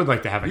thing. I would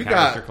like to have a You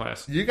character got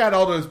class. you got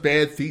all those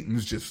bad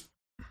thetans just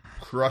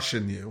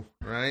crushing you,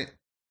 right?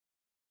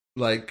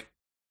 Like,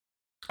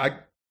 I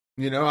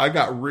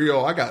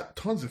got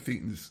tons of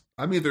thetans.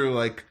 I'm either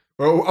like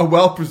a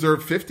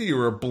well-preserved 50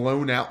 or a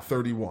blown-out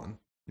 31.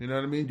 You know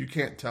what I mean? You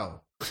can't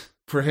tell.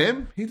 For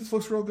him, he just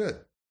looks real good.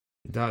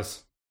 It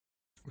does.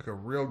 Like a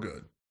real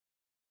good.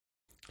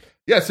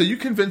 Yeah, so you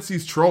convinced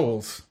these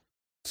trolls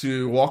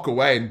to walk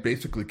away and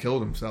basically kill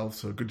themselves.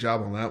 So good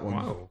job on that one.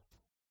 Wow.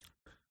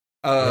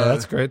 Yeah,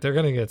 that's great. They're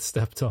going to get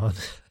stepped on.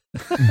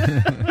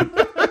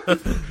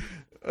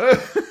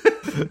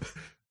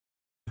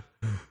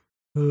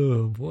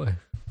 Oh, boy.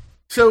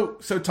 So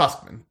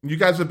Tuskman, you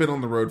guys have been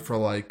on the road for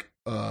like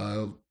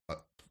I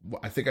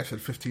think I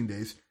said 15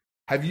 days.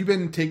 Have you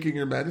been taking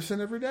your medicine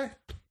every day,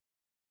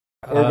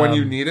 or when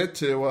you need it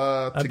to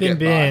I've get been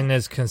being by?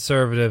 as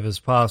conservative as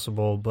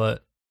possible,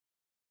 but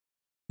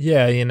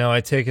Yeah,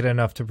 I take it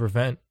enough to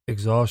prevent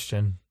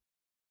exhaustion,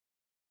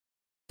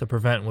 to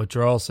prevent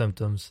withdrawal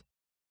symptoms.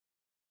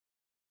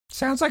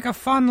 Sounds like a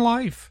fun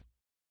life.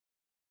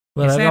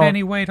 But Is I that don't,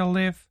 any way to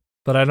live?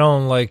 but I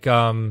don't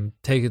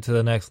take it to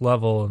the next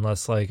level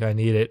unless I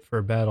need it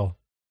for battle.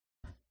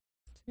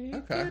 Take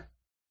Okay. it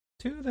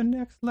to the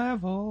next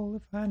level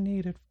if I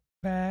need it for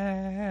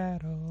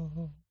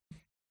battle.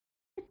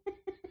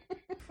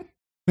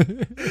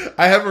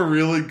 I have a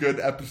really good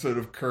episode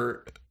of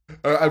Kurt,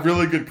 a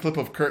really good clip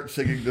of Kurt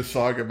singing this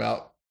song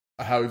about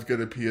how he's going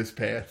to pee his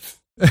pants.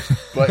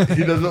 But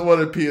he doesn't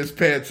want to pee his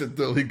pants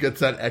until he gets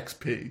that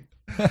XP.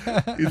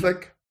 He's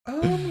like,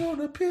 I'm going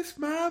to piss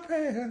my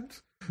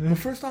pants, but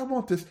first I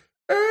want this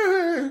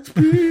XP.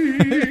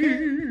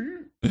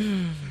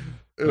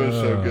 It was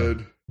so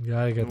good.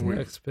 Gotta get the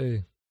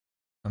XP.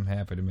 I'm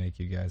happy to make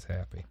you guys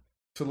happy.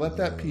 So let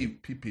that pee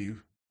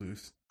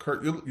loose.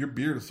 Kurt, your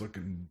beard is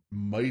looking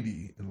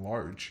mighty and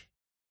large.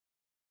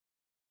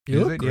 You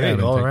Is look it? great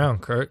Yeah, all I think-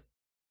 around, Kurt.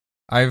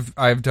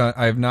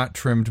 I've not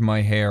trimmed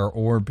my hair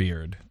or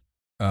beard,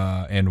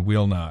 and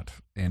will not.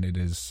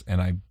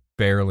 And I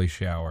barely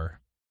shower,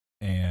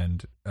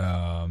 and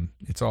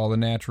it's all the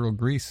natural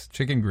grease,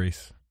 chicken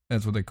grease.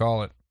 That's what they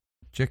call it,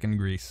 chicken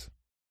grease.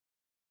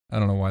 I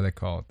don't know why they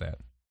call it that.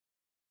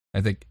 I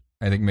think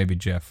maybe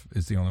Jeff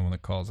is the only one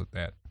that calls it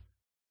that.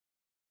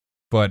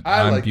 But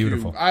I'm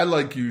beautiful. I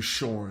like you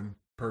shorn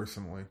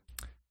personally.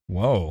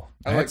 Whoa,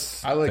 That's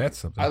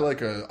something. I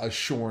like a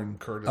shorn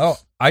Curtis. Oh,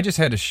 I just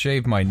had to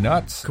shave my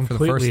nuts for the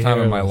Completely first time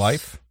in my hairless.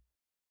 life.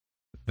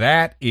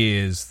 That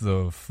is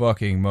the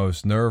fucking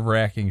most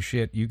nerve-wracking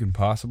shit you can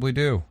possibly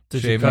do.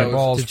 Shave my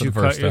balls Did for you the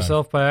first cut time.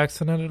 yourself by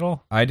accident at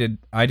all? I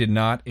did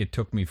not. It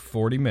took me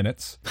 40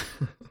 minutes.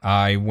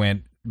 I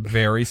went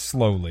very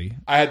slowly.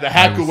 I had to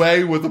hack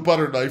away with a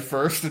butter knife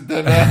first, and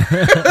then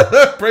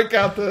break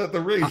out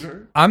the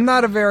razor. I'm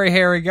not a very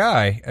hairy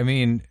guy. I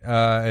mean,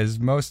 as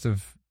most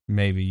of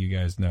maybe you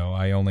guys know,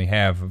 I only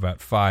have about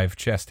 5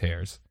 chest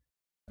hairs.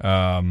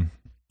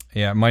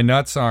 Yeah, my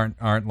nuts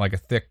aren't like a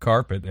thick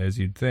carpet as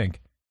you'd think.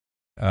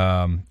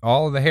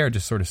 All of the hair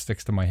just sort of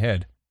sticks to my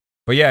head.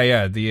 But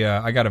yeah,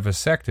 I got a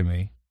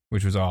vasectomy,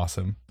 which was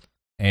awesome,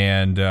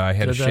 and I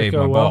had Did to that shave go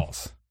my well?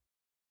 balls.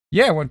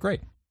 Yeah, it went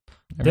great.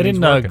 They Everything's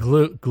didn't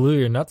working. glue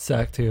your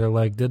nutsack to your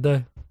leg, did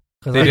they?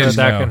 Because They I heard didn't,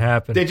 that no. can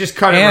happen. They just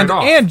cut it and right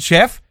off. and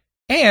Jeff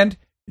and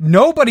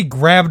nobody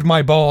grabbed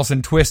my balls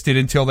and twisted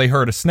until they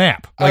heard a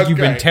snap. Like you've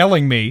been Okay.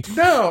 telling me.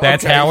 No,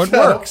 That's okay, how it so-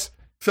 works.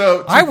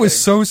 So I two was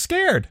things. so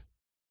scared.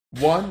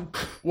 One,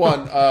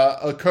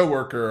 a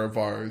coworker of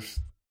ours,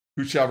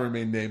 who shall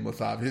remain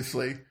nameless,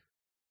 obviously.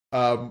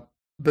 So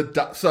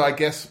I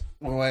guess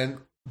when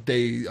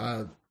they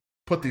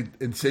put the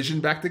incision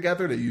back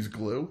together, they used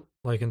glue.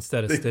 Like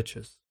instead of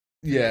stitches.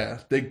 Yeah,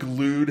 they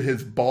glued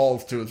his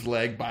balls to his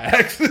leg by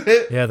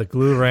accident. Yeah, the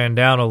glue ran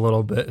down a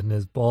little bit and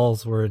his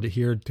balls were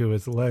adhered to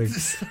his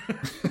legs.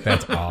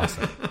 That's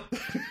awesome.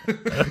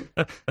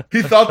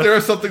 He thought there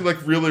was something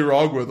like really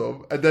wrong with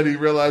him, and then he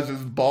realized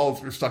his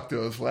balls were stuck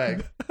to his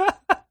leg.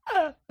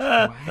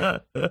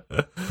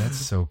 That's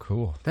so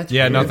cool. That's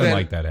yeah, weird. nothing Then-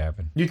 like that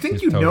happened. You'd think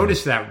Just you'd totally.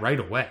 notice that right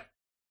away.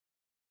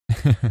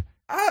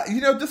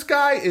 This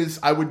guy is.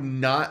 I would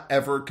not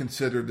ever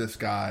consider this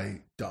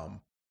guy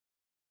dumb.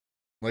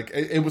 Like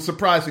it was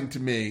surprising to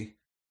me.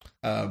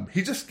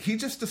 He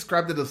just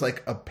described it as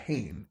like a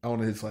pain on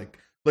his like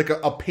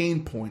a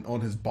pain point on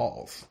his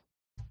balls,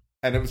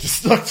 and it was just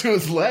stuck to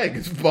his leg.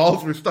 His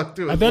balls were stuck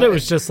to his I bet leg. it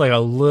was just like a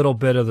little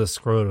bit of the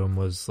scrotum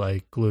was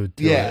like glued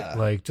to Yeah. it.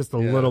 Like just a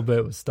Yeah. little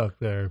bit was stuck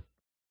there.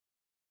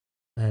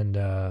 And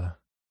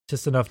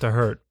just enough to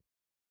hurt.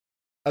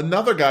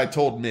 Another guy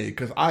told me,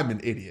 because I'm an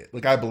idiot,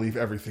 like I believe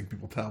everything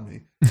people tell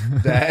me,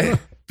 that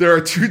there are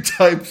 2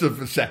 types of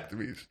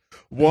vasectomies.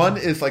 One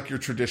is like your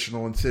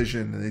traditional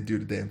incision, and they do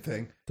the damn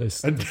thing. They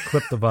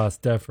clip the vas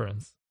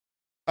deferens.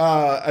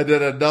 And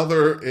then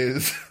another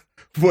is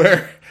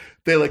where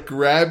they like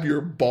grab your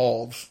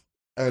balls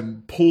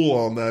and pull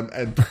on them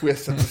and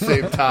twist at the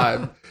same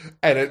time,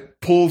 and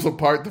it pulls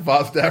apart the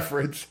vas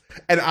deferens.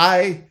 And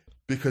I,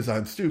 because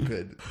I'm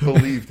stupid,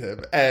 believed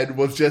him and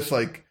was just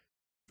like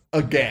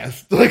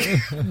aghast. Like,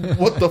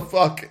 what the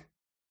fuck?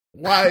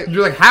 Why?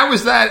 You're like, how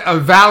is that a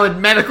valid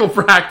medical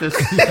practice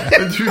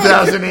in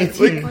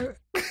 2018?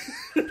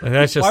 And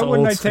that's just Why wouldn't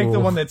old I take the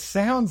school. one that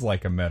sounds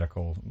like a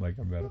medical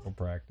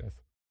practice?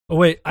 Oh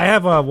wait, I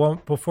have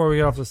one before we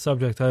get off the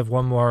subject. I have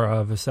one more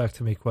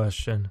vasectomy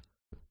question.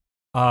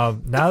 Now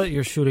that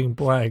you're shooting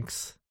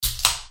blanks,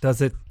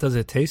 does it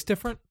taste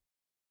different?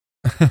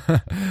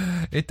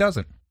 It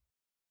doesn't.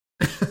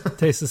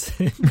 Tastes the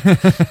same.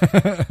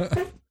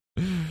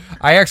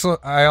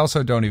 I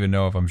also don't even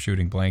know if I'm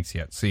shooting blanks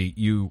yet. See,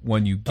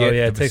 when you get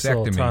it the takes a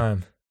little vasectomy,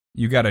 time.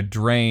 you gotta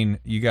drain.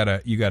 You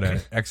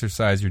gotta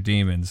exercise your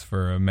demons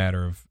for a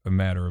matter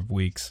of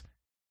weeks,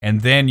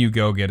 and then you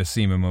go get a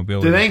semen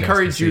mobility. Do they test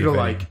encourage see you to if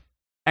like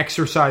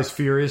exercise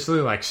furiously,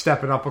 like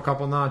step it up a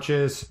couple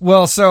notches?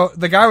 Well, so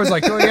the guy was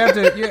like, "Oh,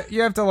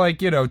 you have to like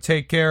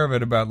take care of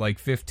it about like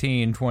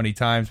 15, 20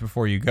 times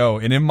before you go."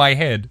 And in my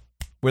head,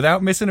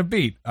 without missing a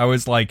beat. I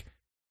was like,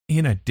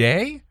 in a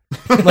day?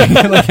 like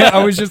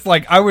I was just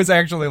like, I was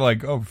actually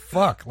like, oh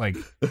fuck, like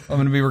I'm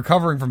gonna be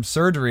recovering from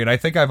surgery, and I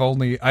think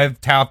I've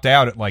tapped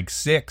out at like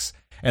 6,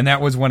 and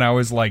that was when I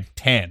was like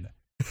 10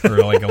 or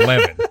like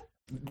 11.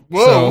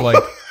 Whoa! So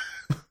like,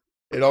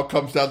 it all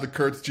comes down to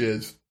Kurt's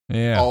jizz.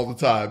 yeah, All the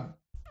time.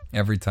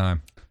 every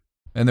time.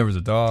 And there was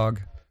a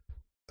dog.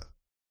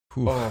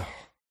 Oof. Oh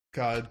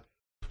God!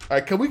 All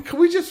right, can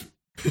we just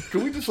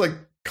like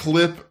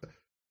clip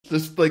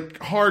just like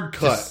hard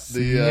cut Just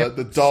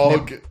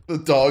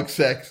the dog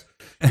sex?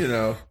 You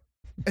know,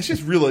 it's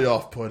just really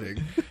off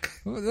putting.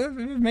 Well, if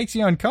it makes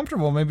you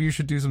uncomfortable, maybe you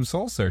should do some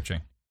soul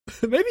searching.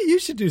 Maybe you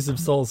should do some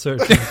soul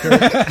searching,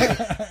 Kurt.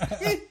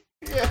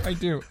 I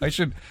do. I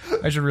should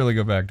really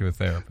go back to a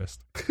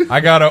therapist. I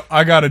got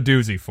a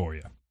doozy for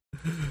you.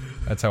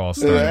 That's how I'll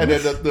start. And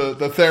then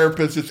the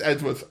therapist just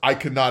ends with, "I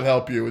cannot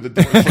help you," with the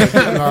door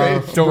slam in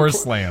your face. Door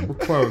slam. We're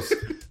close.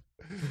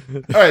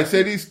 All right,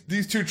 so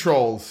these two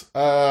trolls,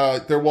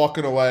 they're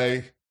walking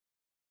away.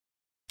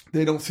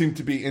 They don't seem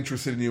to be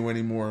interested in you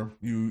anymore.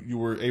 You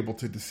were able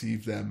to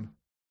deceive them.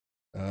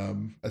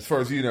 As far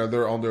as you know,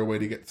 they're on their way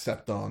to get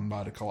stepped on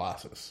by the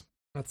Colossus.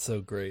 That's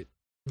so great.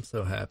 I'm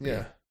so happy.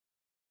 Yeah.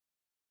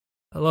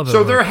 I love it. So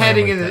when they're a plan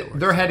heading like in that the, works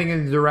they're out. heading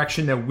in the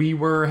direction that we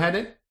were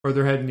headed, or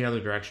they're heading the other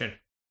direction.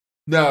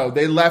 No,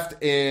 they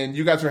left in.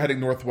 You guys are heading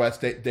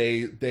northwest.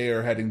 They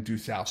are heading due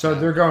south. So now.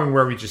 they're going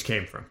where we just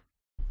came from.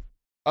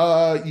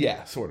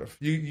 Yeah, sort of.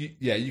 You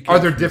came Are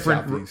there from the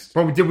different? southeast.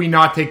 But did we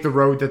not take the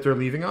road that they're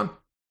leaving on?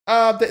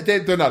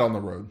 They're not on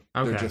the road.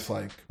 They're Okay. just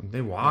like,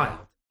 They wild.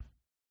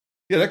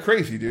 yeah, they're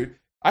crazy, dude.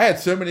 I had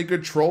so many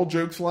good troll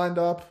jokes lined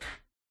up,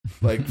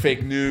 like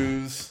fake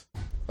news. I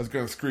was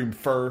gonna scream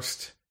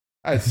first.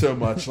 I had so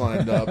much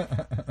lined up,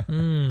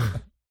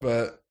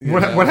 but you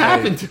know, What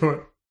happened to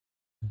it?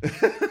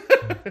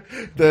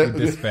 We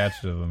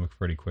dispatched of them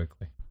pretty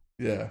quickly.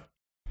 Yeah,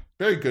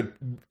 very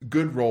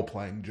good role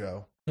playing,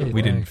 Joe. Hey,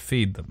 We didn't thanks.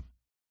 feed them.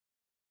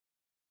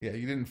 Yeah,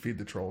 you didn't feed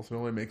the trolls. It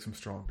only makes them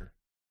stronger.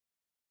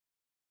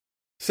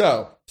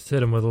 So Just hit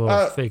them with a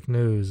little fake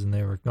news, and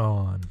they were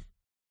gone.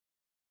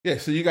 yeah,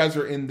 so you guys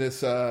are in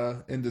this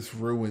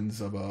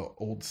ruins of a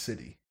old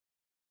city.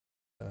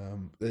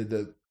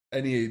 There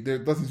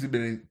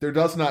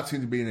does not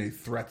seem to be any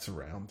threats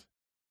around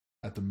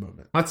at the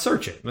moment. Let's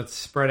search it. Let's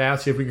spread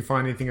out, see if we can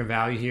find anything of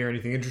value here,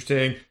 anything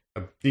interesting,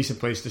 a decent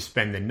place to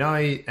spend the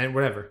night, and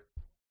whatever.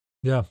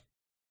 Yeah,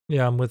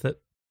 I'm with it.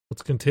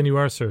 Let's continue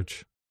our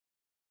search.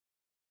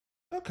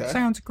 Okay.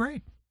 Sounds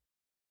great.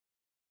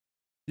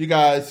 You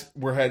guys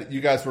were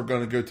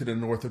going to go to the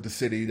north of the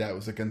city that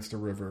was against the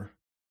river.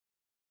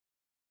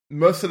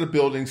 Most of the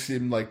buildings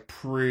seemed like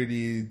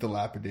pretty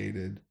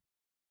dilapidated.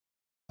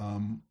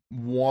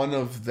 One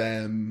of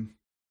them,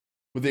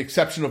 with the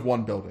exception of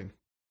one building,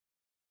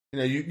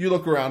 you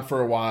look around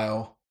for a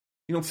while,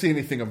 you don't see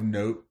anything of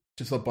note,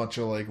 just a bunch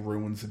of like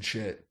ruins and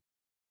shit.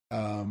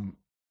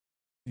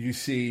 You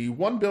see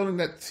one building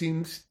that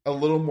seems a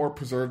little more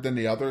preserved than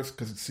the others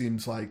because it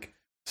seems like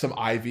some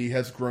ivy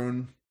has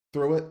grown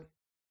through it.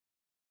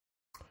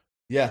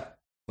 Yeah,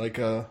 like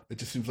it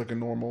just seems like a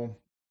normal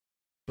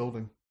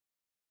building,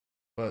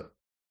 but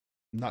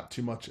not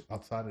too much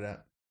outside of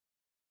that.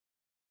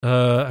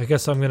 I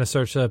guess I'm gonna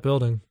search that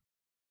building.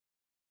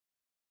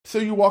 So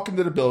you walk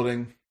into the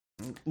building.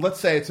 Let's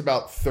say it's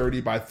about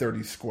 30 by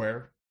 30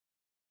 square.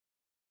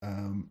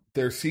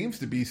 There seems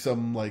to be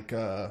some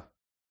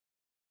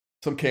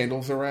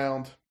candles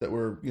around that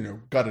were,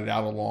 gutted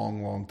out a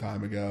long, long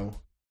time ago.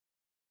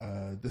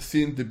 This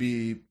seemed to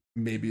be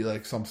maybe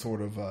like some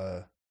sort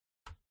of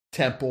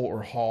temple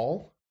or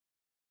hall,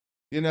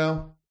 and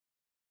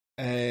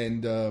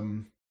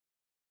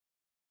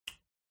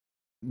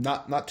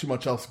not too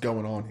much else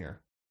going on here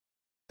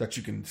that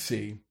you can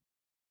see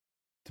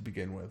to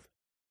begin with.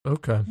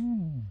 Okay.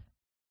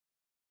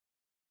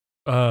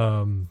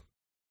 Are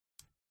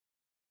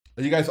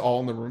you guys all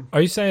in the room?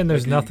 Are you saying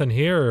there's Like, nothing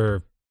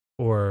here,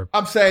 or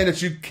I'm saying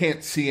that you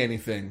can't see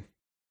anything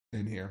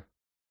in here.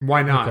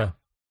 Why not?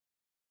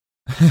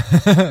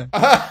 okay?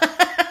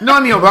 No,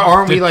 Neil, but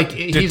aren't we like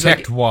he's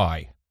detect like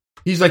why?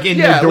 he's like in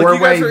Yeah, the like doorway?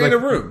 you guys are in like, a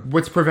room.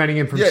 What's preventing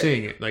him from Yeah.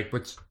 seeing it? Like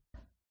what's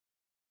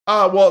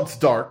Well, it's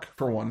dark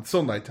for one. It's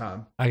still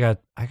nighttime. I got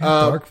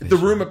dark vision.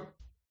 The room.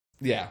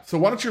 Yeah. So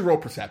why don't you roll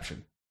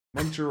perception?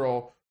 Why don't you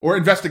roll or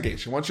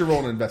investigation? Why don't you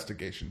roll an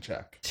investigation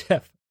check?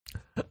 Jeff,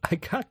 I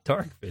got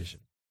dark vision.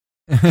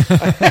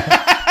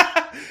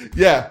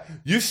 Yeah,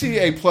 you see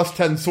a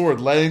 +10 sword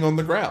laying on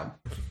the ground.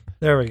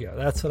 There we go.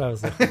 That's what I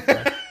was looking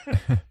for.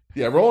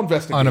 Yeah, roll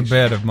investigation On a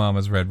bed of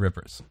Mama's Red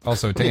Rippers.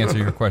 Also, to answer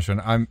your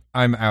question, I'm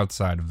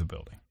outside of the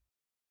building.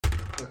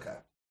 Okay.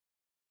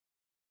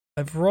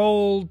 I've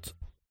rolled.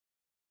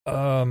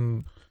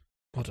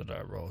 What did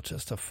I roll?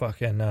 Just a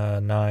fucking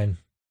 9.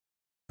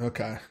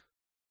 Okay.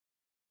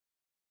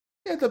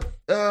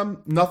 Yeah,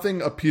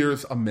 nothing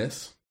appears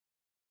amiss.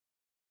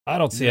 I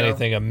don't see Yeah.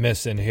 anything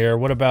amiss in here.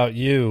 What about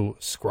you,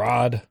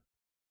 Scrod?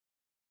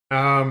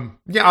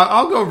 yeah,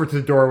 I'll go over to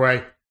the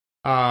doorway.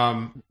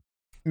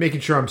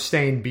 making sure I'm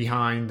staying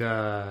behind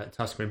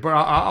Tuskman, but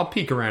I'll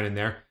peek around in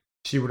there,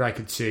 see what I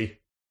could see.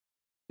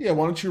 Yeah,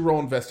 why don't you roll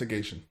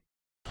investigation?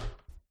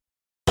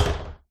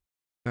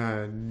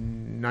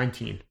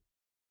 19.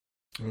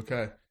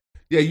 Okay.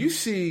 Yeah, you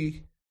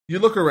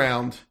look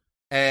around,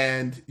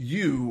 and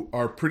you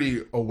are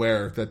pretty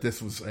aware that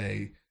this was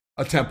a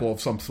temple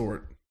of some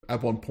sort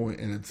at one point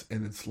in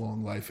its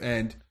long life,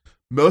 and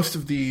most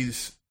of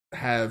these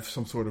have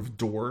some sort of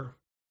door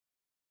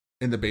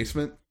in the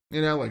basement,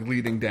 like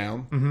leading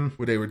down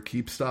where they would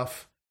keep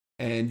stuff.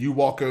 And you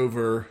walk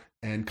over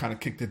and kind of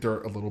kick the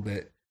dirt a little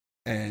bit,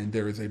 and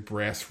there is a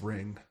brass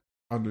ring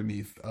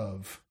underneath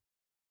of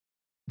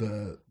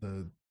the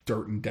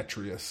dirt and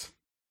detritus.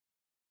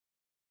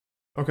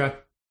 Okay.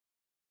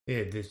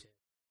 Yeah, there's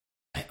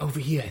over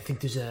here. I think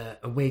there's a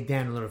way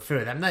down a little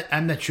further.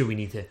 I'm not sure we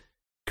need to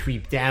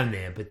creep down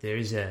there, but there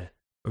is a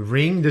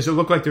ring. Does it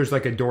look like there's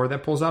like a door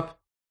that pulls up?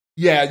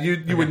 Yeah,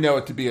 you would know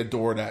it to be a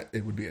door that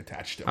it would be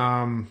attached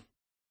to.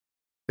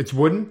 It's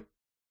wooden.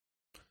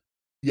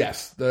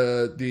 Yes,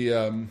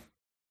 the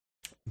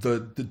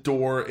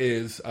door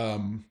is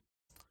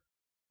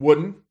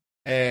wooden,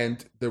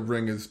 and the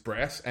ring is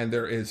brass, and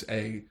there is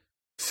a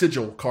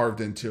sigil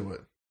carved into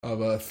it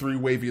of 3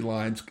 wavy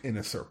lines in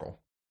a circle.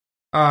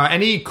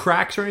 Any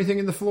cracks or anything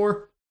in the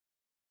floor?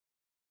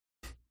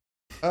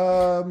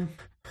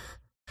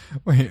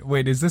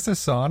 Wait, is this a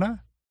sauna?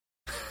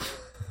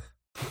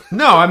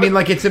 No, I mean,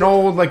 like, it's an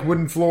old, like,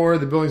 wooden floor.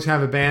 The buildings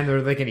have a band. Are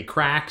there, like, any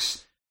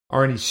cracks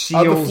or any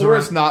seals?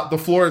 The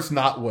floor is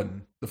not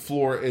wooden. The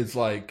floor is,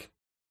 like,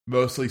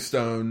 mostly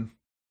stone,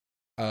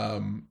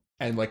 and,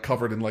 like,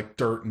 covered in, like,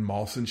 dirt and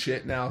moss and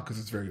shit now because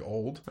it's very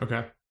old.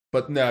 Okay.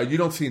 But no, you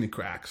don't see any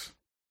cracks.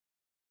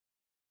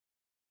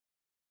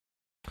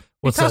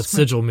 What's that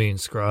sigil mean,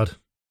 Scrod?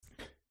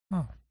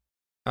 Oh.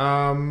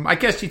 I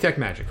cast detect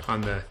magic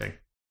on the thing.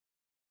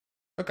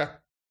 Okay.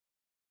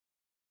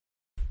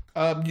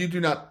 You do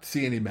not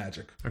see any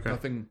magic. Okay.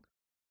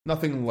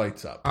 Nothing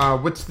lights up.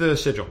 What's the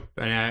sigil?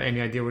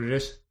 Any idea what it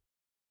is?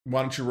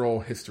 Why don't you roll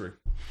history?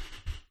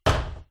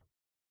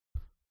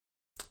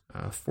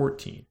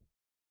 14.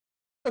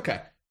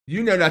 Okay.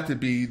 You know that to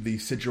be the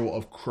sigil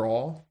of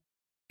Crawl,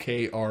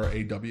 Kraw.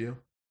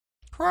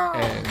 Crawl.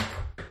 And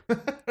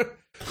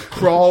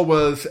Crawl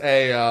was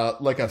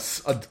a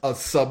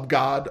sub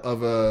god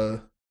of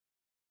a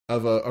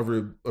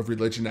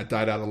religion that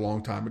died out a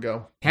long time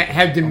ago.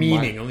 Had the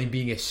meaning, only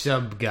being a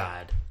sub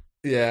god.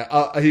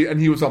 Yeah,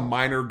 he was a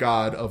minor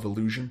god of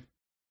illusion.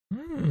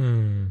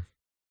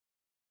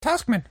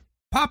 Tuskman,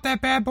 pop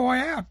that bad boy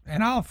out,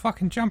 and I'll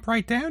fucking jump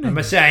right down. I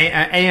must say,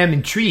 I am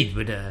intrigued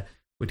with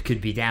what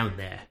could be down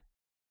there.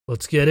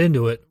 Let's get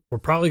into it. We're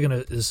probably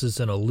this is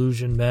an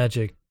illusion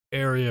magic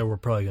area. We're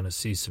probably gonna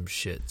see some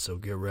shit, so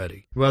get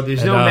ready. Well,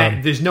 there's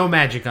no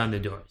magic on the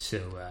door,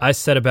 so I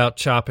set about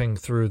chopping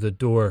through the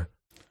door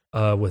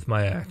with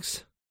my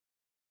axe.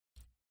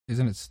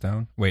 Isn't it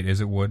stone? Wait,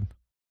 is it wood?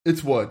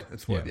 It's wood.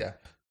 It's wood. Yeah.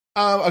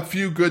 A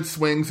few good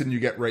swings and you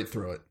get right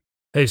through it.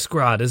 Hey,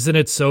 Scrod, isn't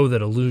it so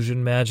that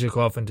illusion magic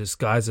often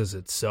disguises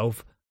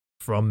itself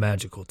from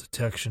magical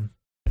detection?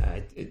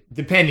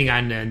 Depending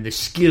on the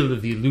skill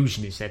of the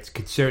illusionist, that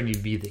could certainly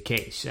be the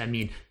case. I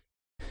mean,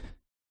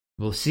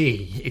 we'll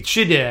see. It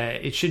should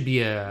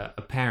be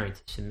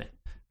apparent some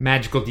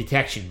magical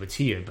detection what's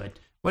here. But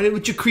why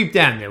don't you creep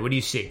down there? What do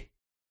you see?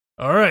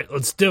 All right,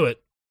 let's do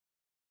it.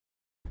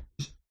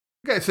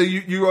 Okay, so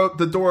you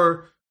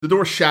the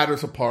door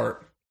shatters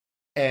apart,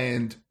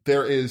 and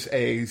there is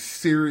a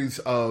series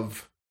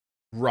of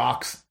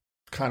rocks,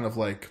 kind of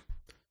like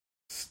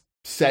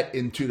set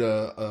into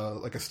the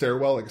like a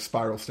stairwell, like a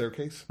spiral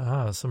staircase.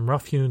 Some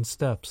rough-hewn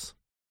steps.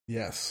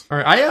 Yes. All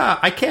right,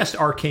 I cast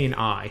Arcane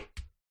Eye.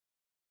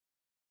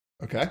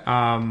 Okay.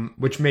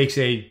 Which makes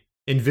a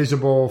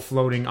invisible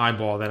floating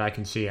eyeball that I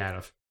can see out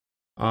of.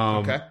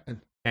 Okay.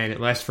 And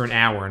it lasts for an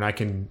hour, and I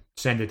can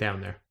send it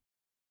down there.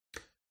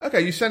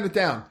 Okay, you send it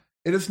down.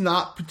 It is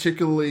not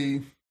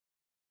particularly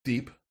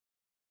deep.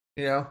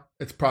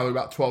 It's probably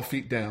about 12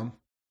 feet down.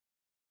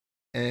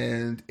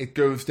 And it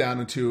goes down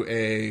into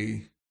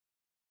a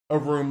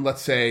room,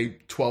 let's say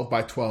 12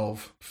 by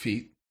 12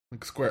 feet,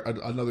 like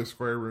another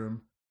square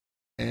room.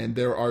 And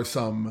there are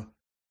some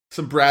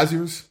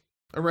braziers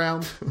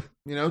around,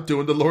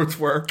 doing the Lord's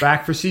work.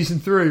 Back for season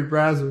 3,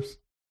 braziers.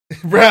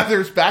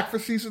 Braziers back for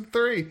season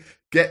 3.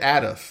 Get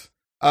at us.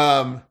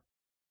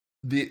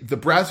 The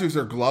braziers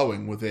are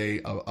glowing with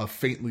a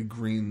faint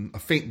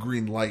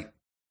green light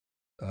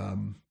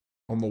on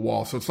the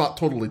wall, so it's not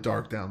totally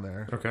dark down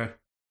there. Okay.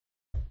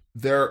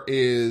 There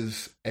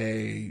is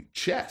a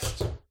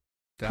chest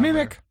down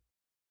Mimic. there.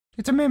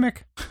 It's a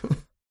mimic.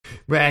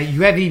 Well,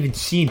 you haven't even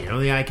seen it.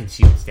 Only I can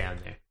see what's down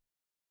there.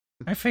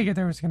 I figured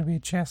there was going to be a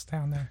chest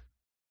down there.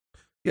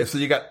 Yeah, so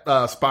you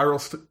got spiral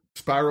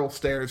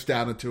stairs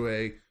down into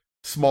a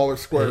smaller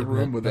square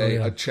room with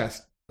a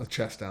chest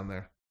down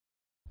there.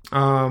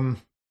 And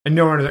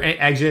no other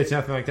exits,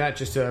 nothing like that.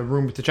 Just a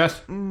room with the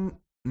chest.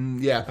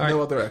 Yeah, all no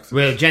right. other exits.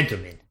 Well,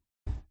 gentlemen,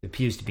 there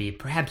appears to be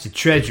perhaps a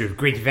treasure of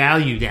great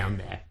value down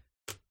there.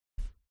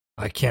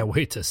 I can't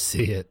wait to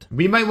see it.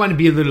 We might want to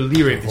be a little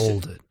leery of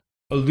Hold this it.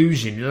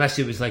 illusion, unless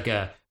it was like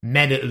a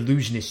meta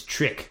illusionist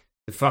trick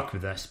to fuck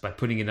with us by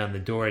putting it on the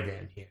door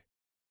down here.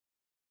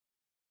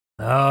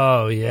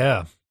 Oh,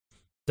 yeah.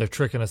 They're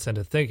tricking us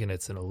into thinking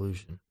it's an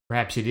illusion.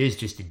 Perhaps it is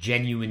just a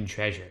genuine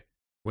treasure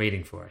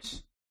waiting for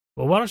us.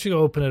 Well, why don't you go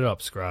open it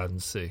up, Scrod,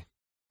 and see?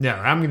 No,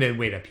 I'm going to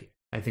wait up here.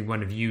 I think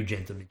one of you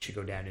gentlemen should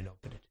go down and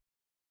open it.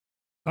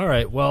 All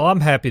right, well,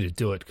 I'm happy to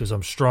do it because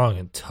I'm strong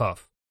and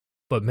tough.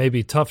 But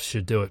maybe Tuft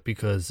should do it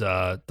because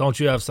don't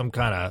you have some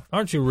kind of...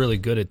 Aren't you really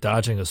good at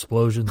dodging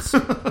explosions?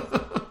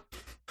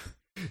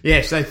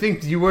 Yes, I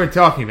think you were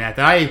talking about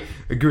that. I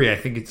agree. I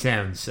think it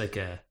sounds like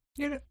a...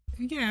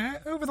 Yeah,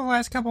 over the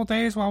last couple of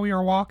days while we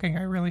were walking,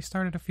 I really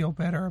started to feel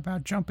better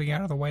about jumping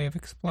out of the way of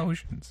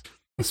explosions.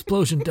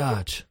 Explosion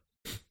dodge.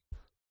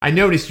 I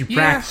noticed you Yeah.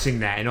 practicing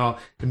that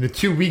in the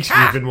 2 weeks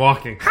we've been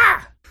walking.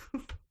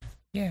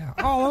 Yeah,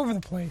 all over the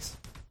place.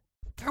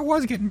 I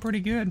was getting pretty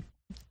good.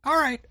 All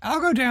right,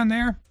 I'll go down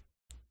there.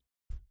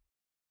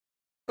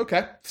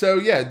 Okay. So,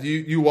 yeah,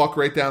 you walk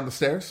right down the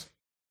stairs?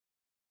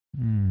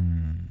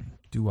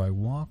 Do I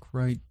walk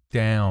right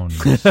down?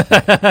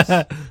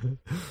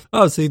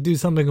 Oh, so you do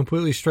something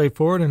completely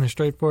straightforward in a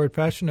straightforward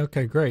fashion?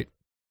 Okay, great.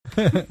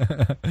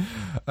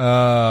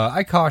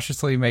 I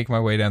cautiously make my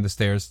way down the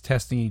stairs,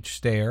 testing each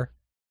stair,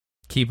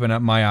 keeping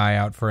up my eye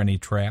out for any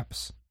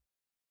traps.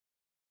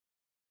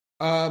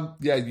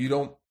 Yeah, you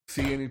don't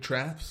see any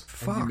traps.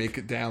 And you Fuck. make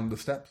it down the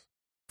steps.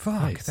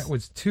 Fuck, Nice. that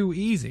was too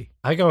easy.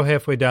 I go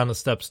halfway down the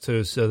steps,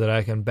 too, so that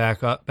I can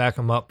back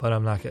them up, but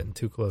I'm not getting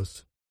too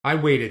close. I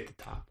wait at the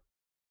top.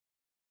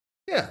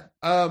 Yeah.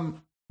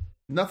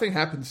 Nothing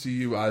happens to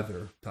you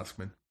either,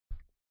 Tuskman.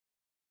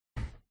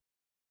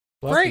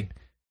 Great.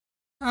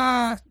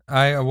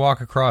 I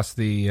walk across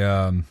the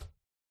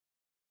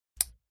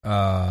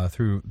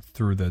through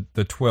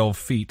the 12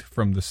 feet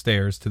from the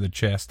stairs to the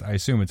chest. I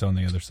assume it's on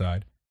the other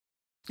side.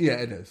 Yeah,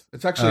 it is.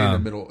 It's actually in the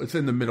middle. It's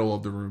in the middle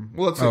of the room.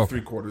 Well, let's say Okay.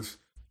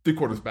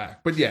 3/4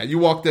 back. But yeah, you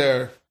walk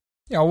there.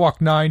 Yeah, I'll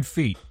walk 9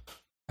 feet.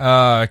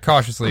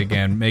 Cautiously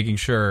again, making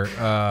sure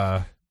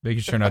not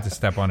to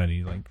step on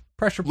any like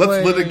pressure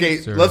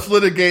plates. Let's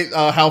litigate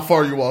how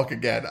far you walk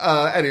again.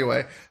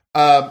 Anyway,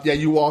 yeah,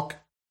 you walk.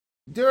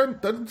 There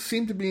doesn't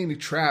seem to be any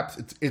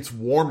traps. It's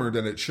warmer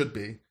than it should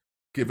be,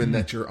 given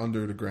that you're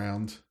under the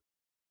ground.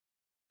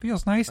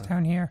 Feels nice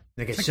down here.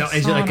 Is It's like a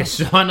it like a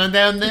sauna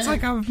down there? It's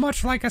like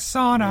much like a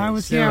sauna. I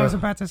was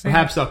about to say.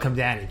 Perhaps I'll come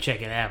down and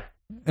check it out.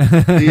 We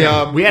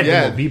had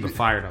the Mobiba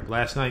fired up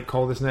last night,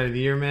 coldest night of the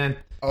year, man.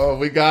 Oh,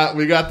 we got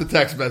the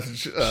text message.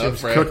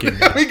 Shit's Fran. cooking,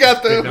 man. we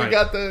got Good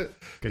the.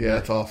 Good Yeah, night.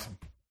 it's awesome.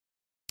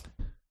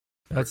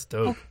 That's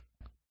dope.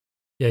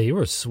 Yeah, you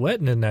were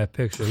sweating in that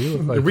picture. You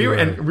look like we you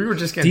were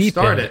just getting deep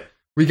in started. it.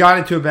 We got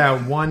it to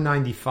about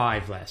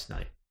 195 last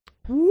night.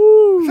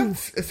 Woo!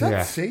 Is that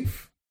Yeah.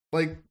 safe?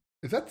 Like,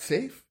 is that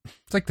safe?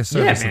 It's like the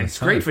Yeah, service. man, of the it's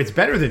great. sun. It's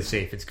better than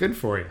safe. It's good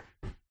for you.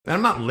 And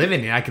I'm not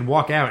living it. I can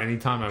walk out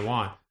anytime I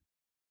want.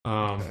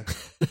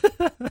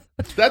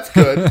 That's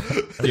good.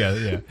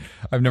 Yeah.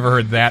 I've never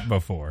heard that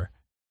before.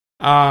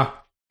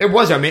 It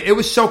was. I mean, it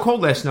was so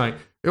cold last night.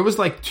 It was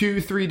like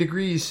 2-3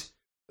 degrees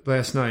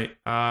last night.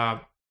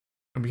 And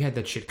we had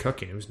that shit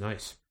cooking. It was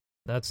nice.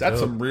 That's That's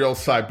dope. some real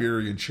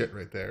Siberian shit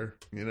right there.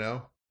 You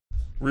know,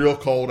 real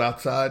cold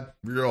outside,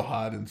 real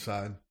hot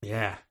inside.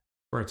 Yeah,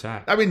 where it's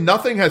at. I mean,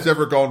 nothing has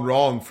ever gone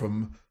wrong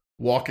from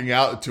walking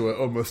out into an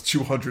almost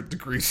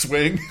 200-degree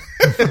swing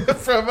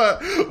from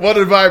one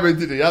environment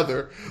to the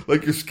other.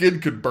 Like, your skin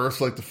could burst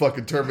like the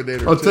fucking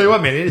Terminator. I'll tell you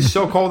what, man. It is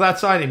so cold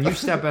outside, and you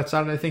step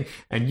outside of that thing,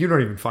 and you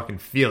don't even fucking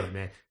feel it,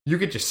 man. You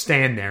could just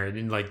stand there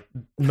and like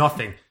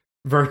nothing,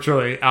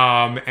 virtually,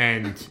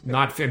 and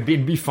not and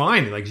be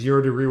fine, like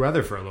 0-degree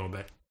weather for a little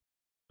bit.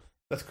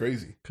 That's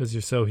crazy. Because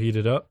you're so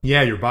heated up.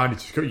 Yeah, your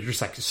body's you're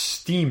just like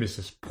steam is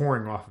just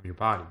pouring off of your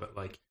body, but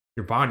like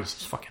your body's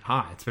just fucking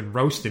hot. It's been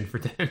roasting for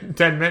 10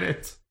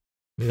 minutes.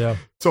 Yeah.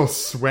 It's all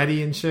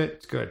sweaty and shit.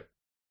 It's good.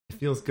 It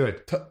feels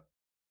good.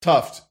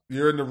 Tuft,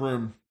 you're in the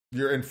room.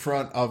 You're in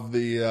front of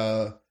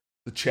the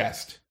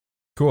chest.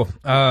 Cool.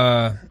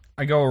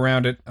 I go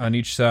around it on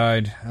each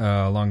side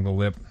along the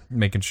lip,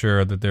 making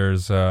sure that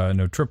there's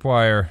no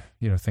tripwire,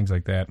 things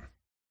like that.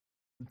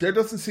 There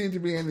doesn't seem to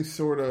be any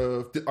sort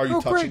of. Are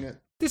you touching it?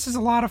 This is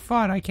a lot of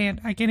fun. I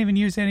can't even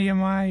use any of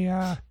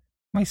my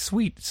my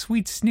sweet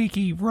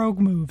sneaky rogue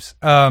moves.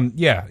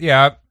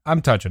 Yeah,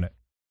 I'm touching it.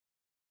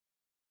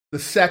 The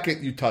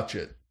second you touch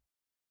it,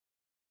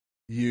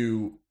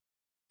 you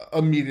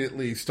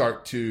immediately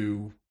start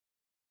to.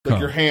 Like,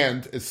 Come. your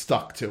hand is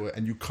stuck to it,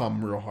 and you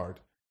come real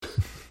hard.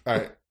 All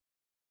right.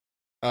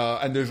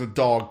 And there's a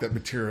dog that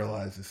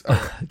materializes. All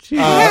right.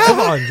 Jeez, come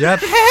on,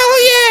 Jeff. Hell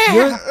yeah!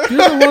 You're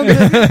the one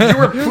that You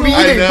were pleading.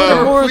 I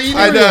know. You were I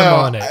pleading. know.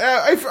 on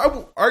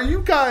it. Are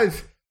you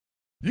guys?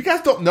 You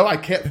guys don't know I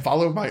can't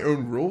follow my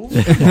own rules?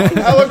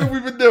 How long have we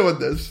been doing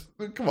this?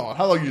 Come on,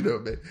 how long you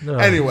doing me? Oh,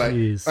 Anyway,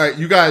 geez. all right,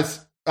 you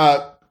guys,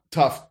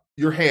 Tuft,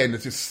 your hand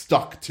is just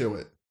stuck to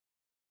it.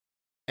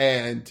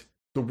 And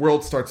the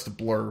world starts to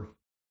blur.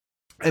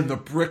 And the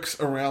bricks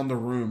around the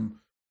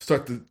room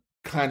start to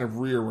kind of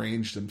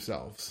rearrange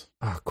themselves.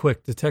 Oh,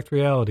 quick, detect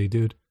reality,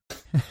 dude.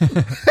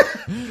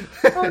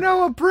 Oh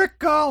no, a brick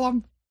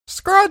golem!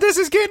 Scrod, this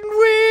is getting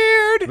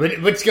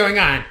weird! What's going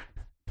on?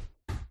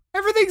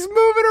 Everything's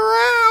moving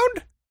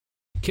around!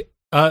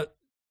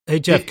 Hey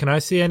Jeff, can I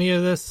see any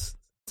of this?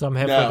 So I'm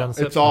halfway down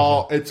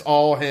the it's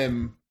all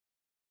him,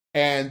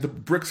 and the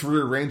bricks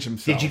rearrange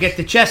themselves. Did you get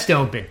the chest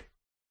open?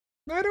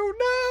 I don't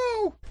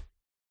know!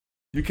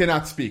 You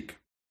cannot speak.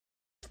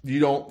 You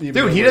don't even.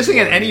 Dude, he doesn't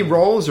get any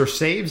rolls or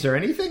saves or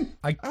anything?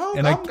 I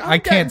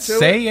I'm can't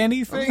say it.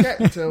 anything? I'm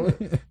getting to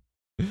it.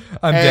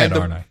 I'm dead,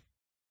 aren't I?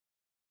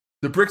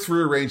 The bricks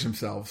rearrange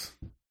themselves,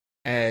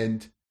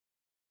 and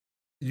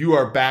you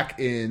are back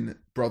in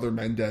Brother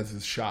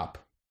Mendez's shop.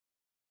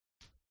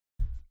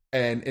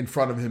 And in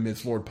front of him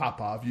is Lord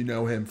Popov. You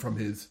know him from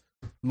his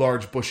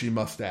large bushy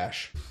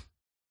mustache.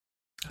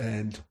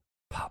 And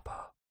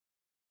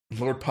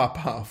Lord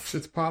Popov.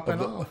 Shit's popping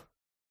off.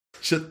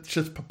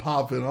 Shit's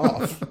popping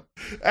off.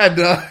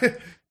 And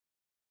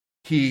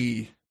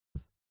he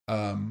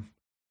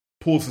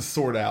pulls his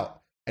sword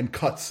out and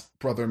cuts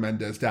Brother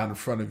Mendez down in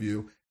front of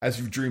you, as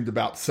you've dreamed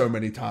about so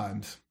many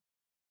times.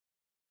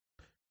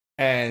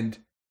 And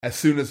as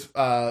soon as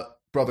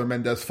Brother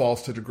Mendez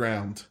falls to the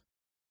ground,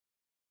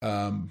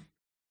 the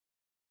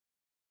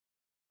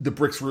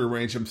bricks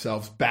rearrange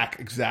themselves back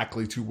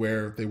exactly to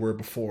where they were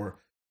before,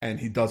 and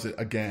he does it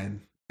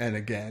again and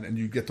again, and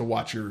you get to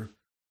watch your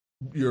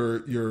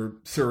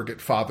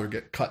surrogate father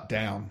get cut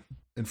down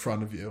in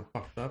front of you.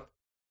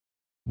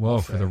 Whoa,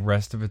 for the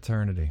rest of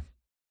eternity.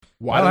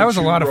 Wow, that was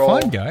a lot of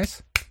fun,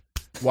 guys.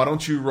 Why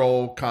don't you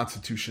roll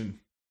Constitution?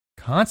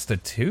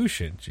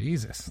 Constitution?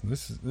 Jesus.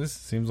 This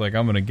seems like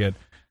I'm going to get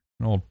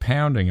an old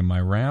pounding in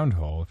my round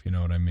hole, if you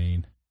know what I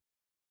mean.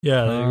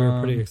 Yeah, you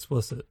were pretty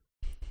explicit.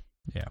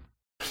 Yeah.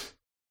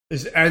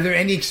 Are there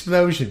any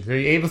explosions? Are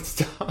you able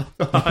to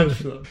dodge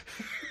them?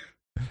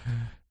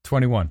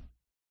 21.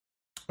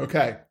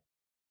 Okay.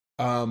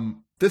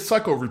 This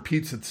cycle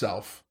repeats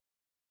itself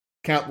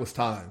countless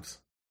times.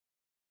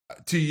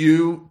 To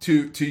you,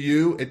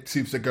 it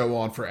seems to go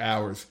on for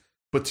hours.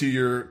 But to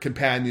your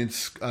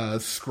companions,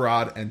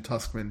 Scrod and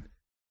Tuskman,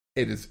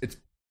 it's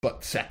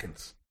but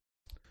seconds.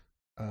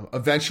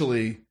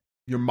 Eventually,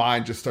 your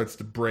mind just starts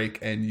to break,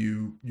 and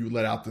you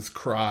let out this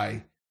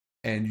cry,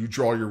 and you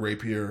draw your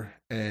rapier,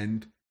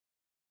 and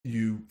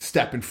you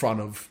step in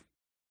front of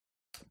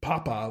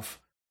Popov,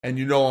 and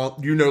you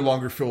no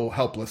longer feel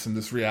helpless in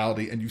this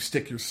reality, and you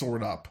stick your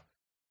sword up,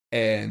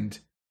 and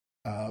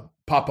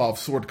Popov's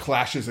sword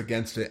clashes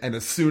against it, and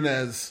as soon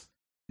as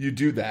you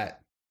do that,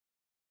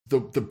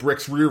 the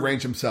bricks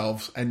rearrange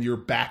themselves, and you're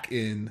back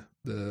in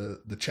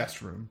the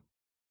chest room,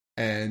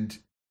 and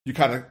you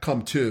kind of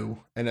come to,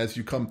 and as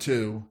you come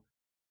to,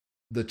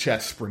 the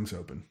chest springs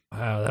open.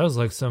 Wow, that was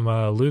like some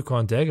Luke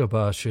on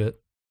Dagobah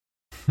shit.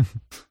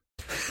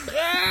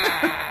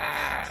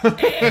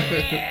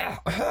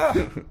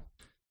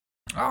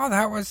 Oh,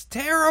 that was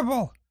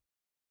terrible.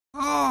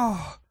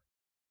 Oh,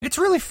 it's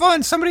really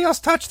fun. Somebody else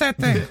touch that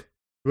thing.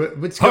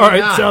 What's going on? All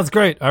right, sounds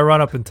great. I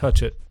run up and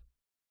touch it.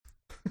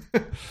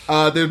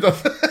 There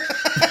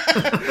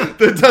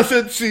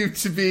doesn't seem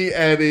to be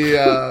any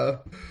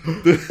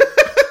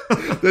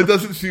there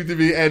doesn't seem to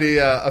be any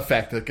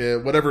effect. Like,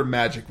 whatever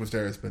magic was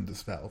there has been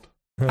dispelled.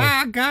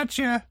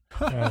 Gotcha.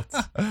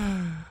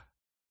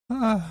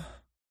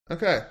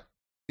 Okay.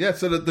 Yeah,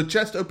 so the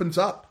chest opens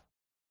up,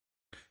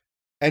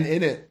 and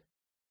in it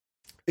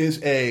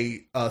is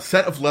a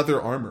set of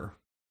leather armor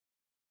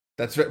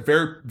that's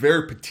very,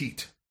 very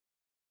petite.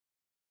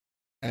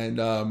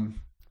 And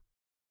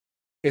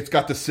it's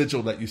got the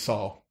sigil that you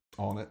saw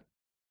on it.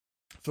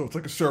 So it's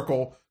like a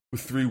circle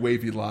with 3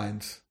 wavy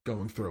lines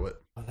going through it.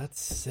 Oh,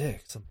 that's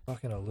sick. Some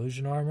fucking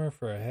illusion armor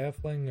for a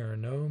halfling or a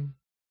gnome.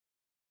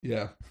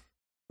 Yeah.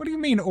 What do you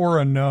mean, or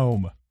a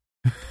gnome?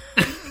 Do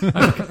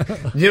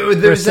you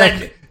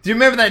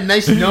remember that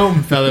nice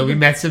gnome fellow we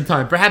met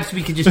sometime? Perhaps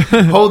we could just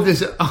hold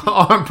this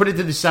arm, put it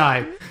to the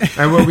side,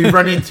 and when we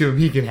run into him,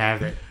 he can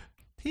have it.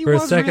 For a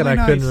second, really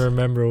I couldn't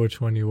remember which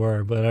one you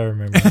were, but I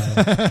remember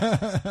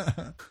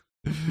now.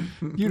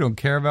 You don't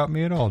care about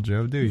me at all,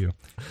 Joe, do you?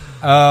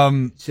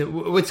 So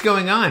what's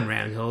going on,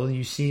 Roundhole?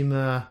 You seem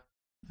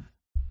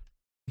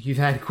you've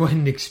had quite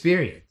an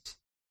experience.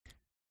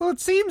 Well, it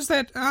seems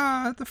that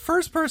the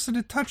first person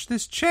to touch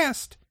this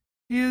chest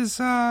is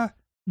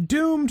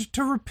doomed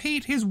to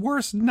repeat his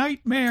worst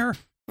nightmare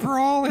for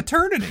all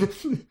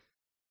eternity.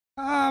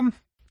 And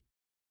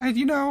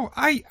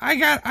I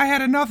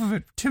had enough of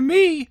it. To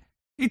me,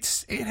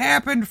 it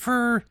happened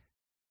for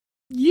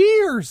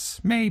years,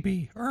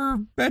 maybe,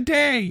 or a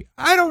day.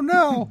 I don't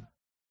know.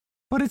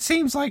 But it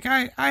seems like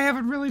I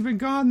haven't really been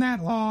gone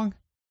that long.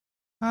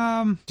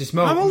 Just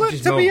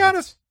moments. To be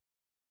honest,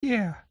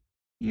 yeah,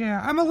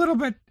 I'm a little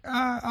bit,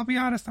 I'll be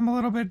honest, I'm a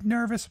little bit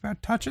nervous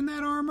about touching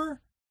that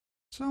armor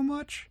so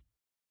much.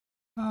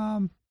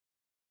 What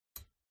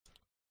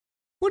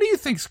do you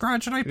think,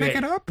 Scrod? Should I pick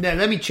it up? No,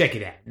 let me check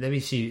it out. Let me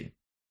see.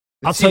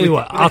 I'll tell you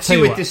what. I'll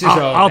take the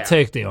armor. I'll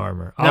take the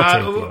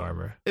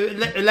armor.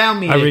 Allow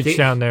me. I reach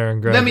down there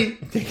and grab. Let me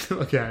take a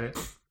look at it.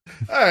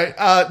 All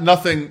right.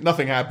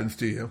 Nothing happens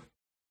to you.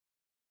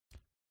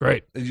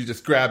 Great. And you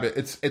just grab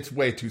it. It's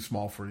way too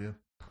small for you.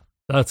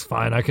 That's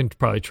fine. I can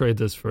probably trade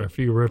this for a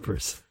few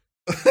rippers.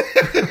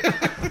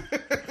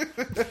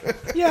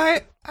 Yeah,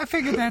 I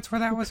figured that's where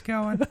that was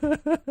going.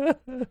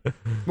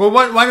 Well,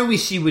 why don't we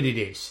see what it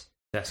is,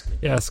 Dustin?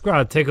 Yeah,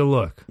 Scrod, take a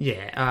look.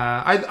 Yeah,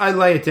 I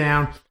lay it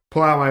down,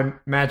 pull out my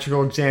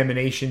magical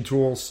examination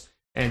tools,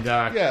 and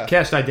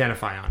cast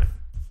Identify on it.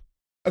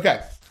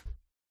 Okay.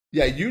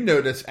 Yeah, you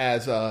notice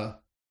as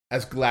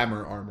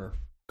glamour armor,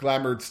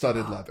 glamored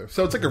studded leather.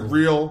 So it's like a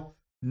real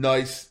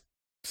nice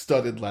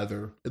studded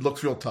leather. It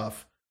looks real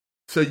tough.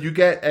 So you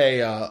get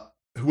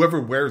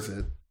whoever wears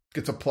it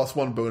gets a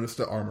 +1 bonus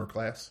to armor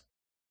class.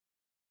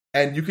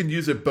 And you can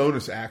use a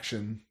bonus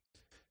action.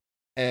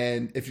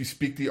 And if you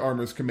speak the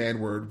armor's command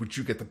word, which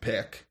you get to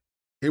pick,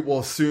 it will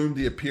assume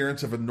the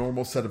appearance of a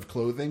normal set of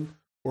clothing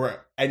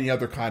or any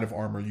other kind of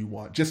armor you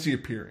want. Just the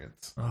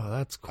appearance. Oh,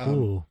 that's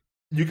cool.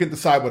 You can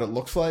decide what it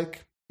looks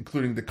like,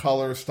 including the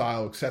color,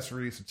 style,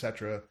 accessories,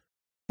 etc.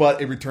 But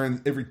it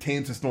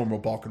retains its normal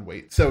bulk and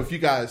weight. So if you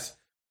guys,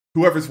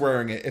 whoever's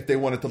wearing it, if they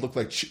want it to look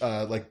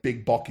like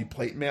big bulky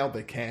plate mail,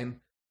 they can.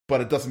 But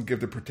it doesn't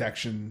give the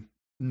protection,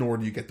 nor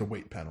do you get the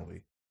weight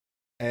penalty.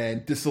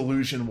 And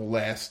disillusion will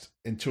last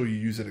until you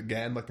use it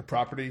again, like the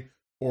property,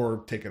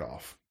 or take it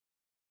off.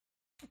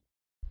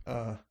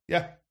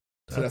 Yeah.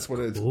 So that's what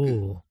it is.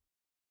 Cool.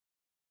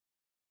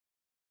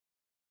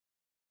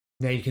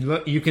 Now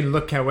you can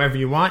look however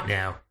you want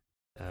now,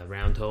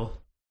 Roundhole.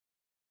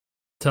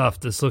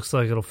 Tuft, this looks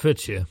like it'll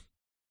fit you.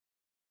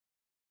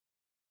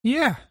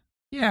 Yeah.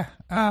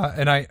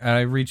 And I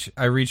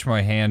reach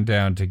my hand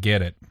down to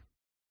get it.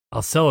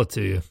 I'll sell it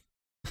to you.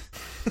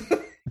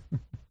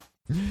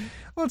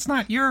 Well, it's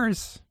not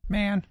yours,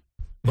 man.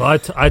 Well,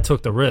 I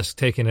took the risk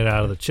taking it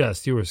out of the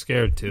chest. You were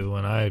scared to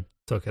when I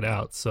took it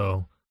out,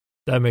 so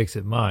that makes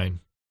it mine.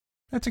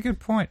 That's a good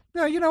point.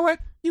 No, you know what?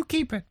 You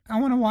keep it. I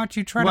want to watch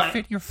you try to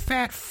fit your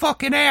fat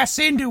fucking ass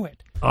into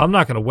it. Oh, I'm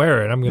not going to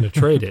wear it. I'm going to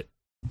trade it.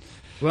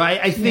 Well,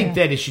 I think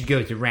that it should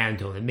go to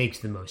Roundhole. It makes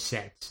the most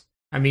sense.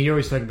 I mean, you're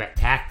always talking about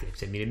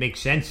tactics. I mean, it makes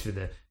sense for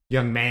the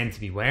young man to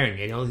be wearing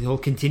it. He'll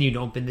continue to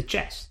open the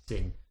chests.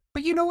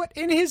 But you know what?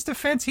 In his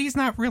defense, he's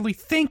not really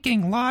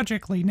thinking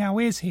logically now,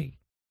 is he?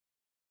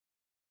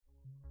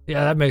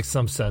 Yeah, that makes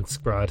some sense,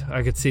 Brad.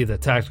 I could see the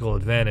tactical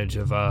advantage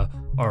of our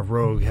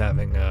rogue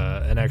having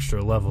an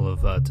extra level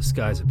of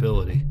disguise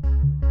ability.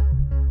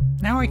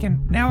 Now I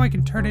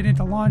can turn it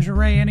into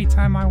lingerie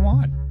anytime I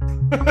want.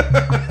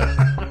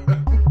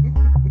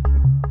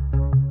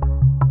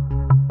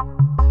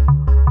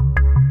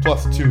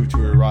 +2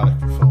 to erotic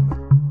fulfillment.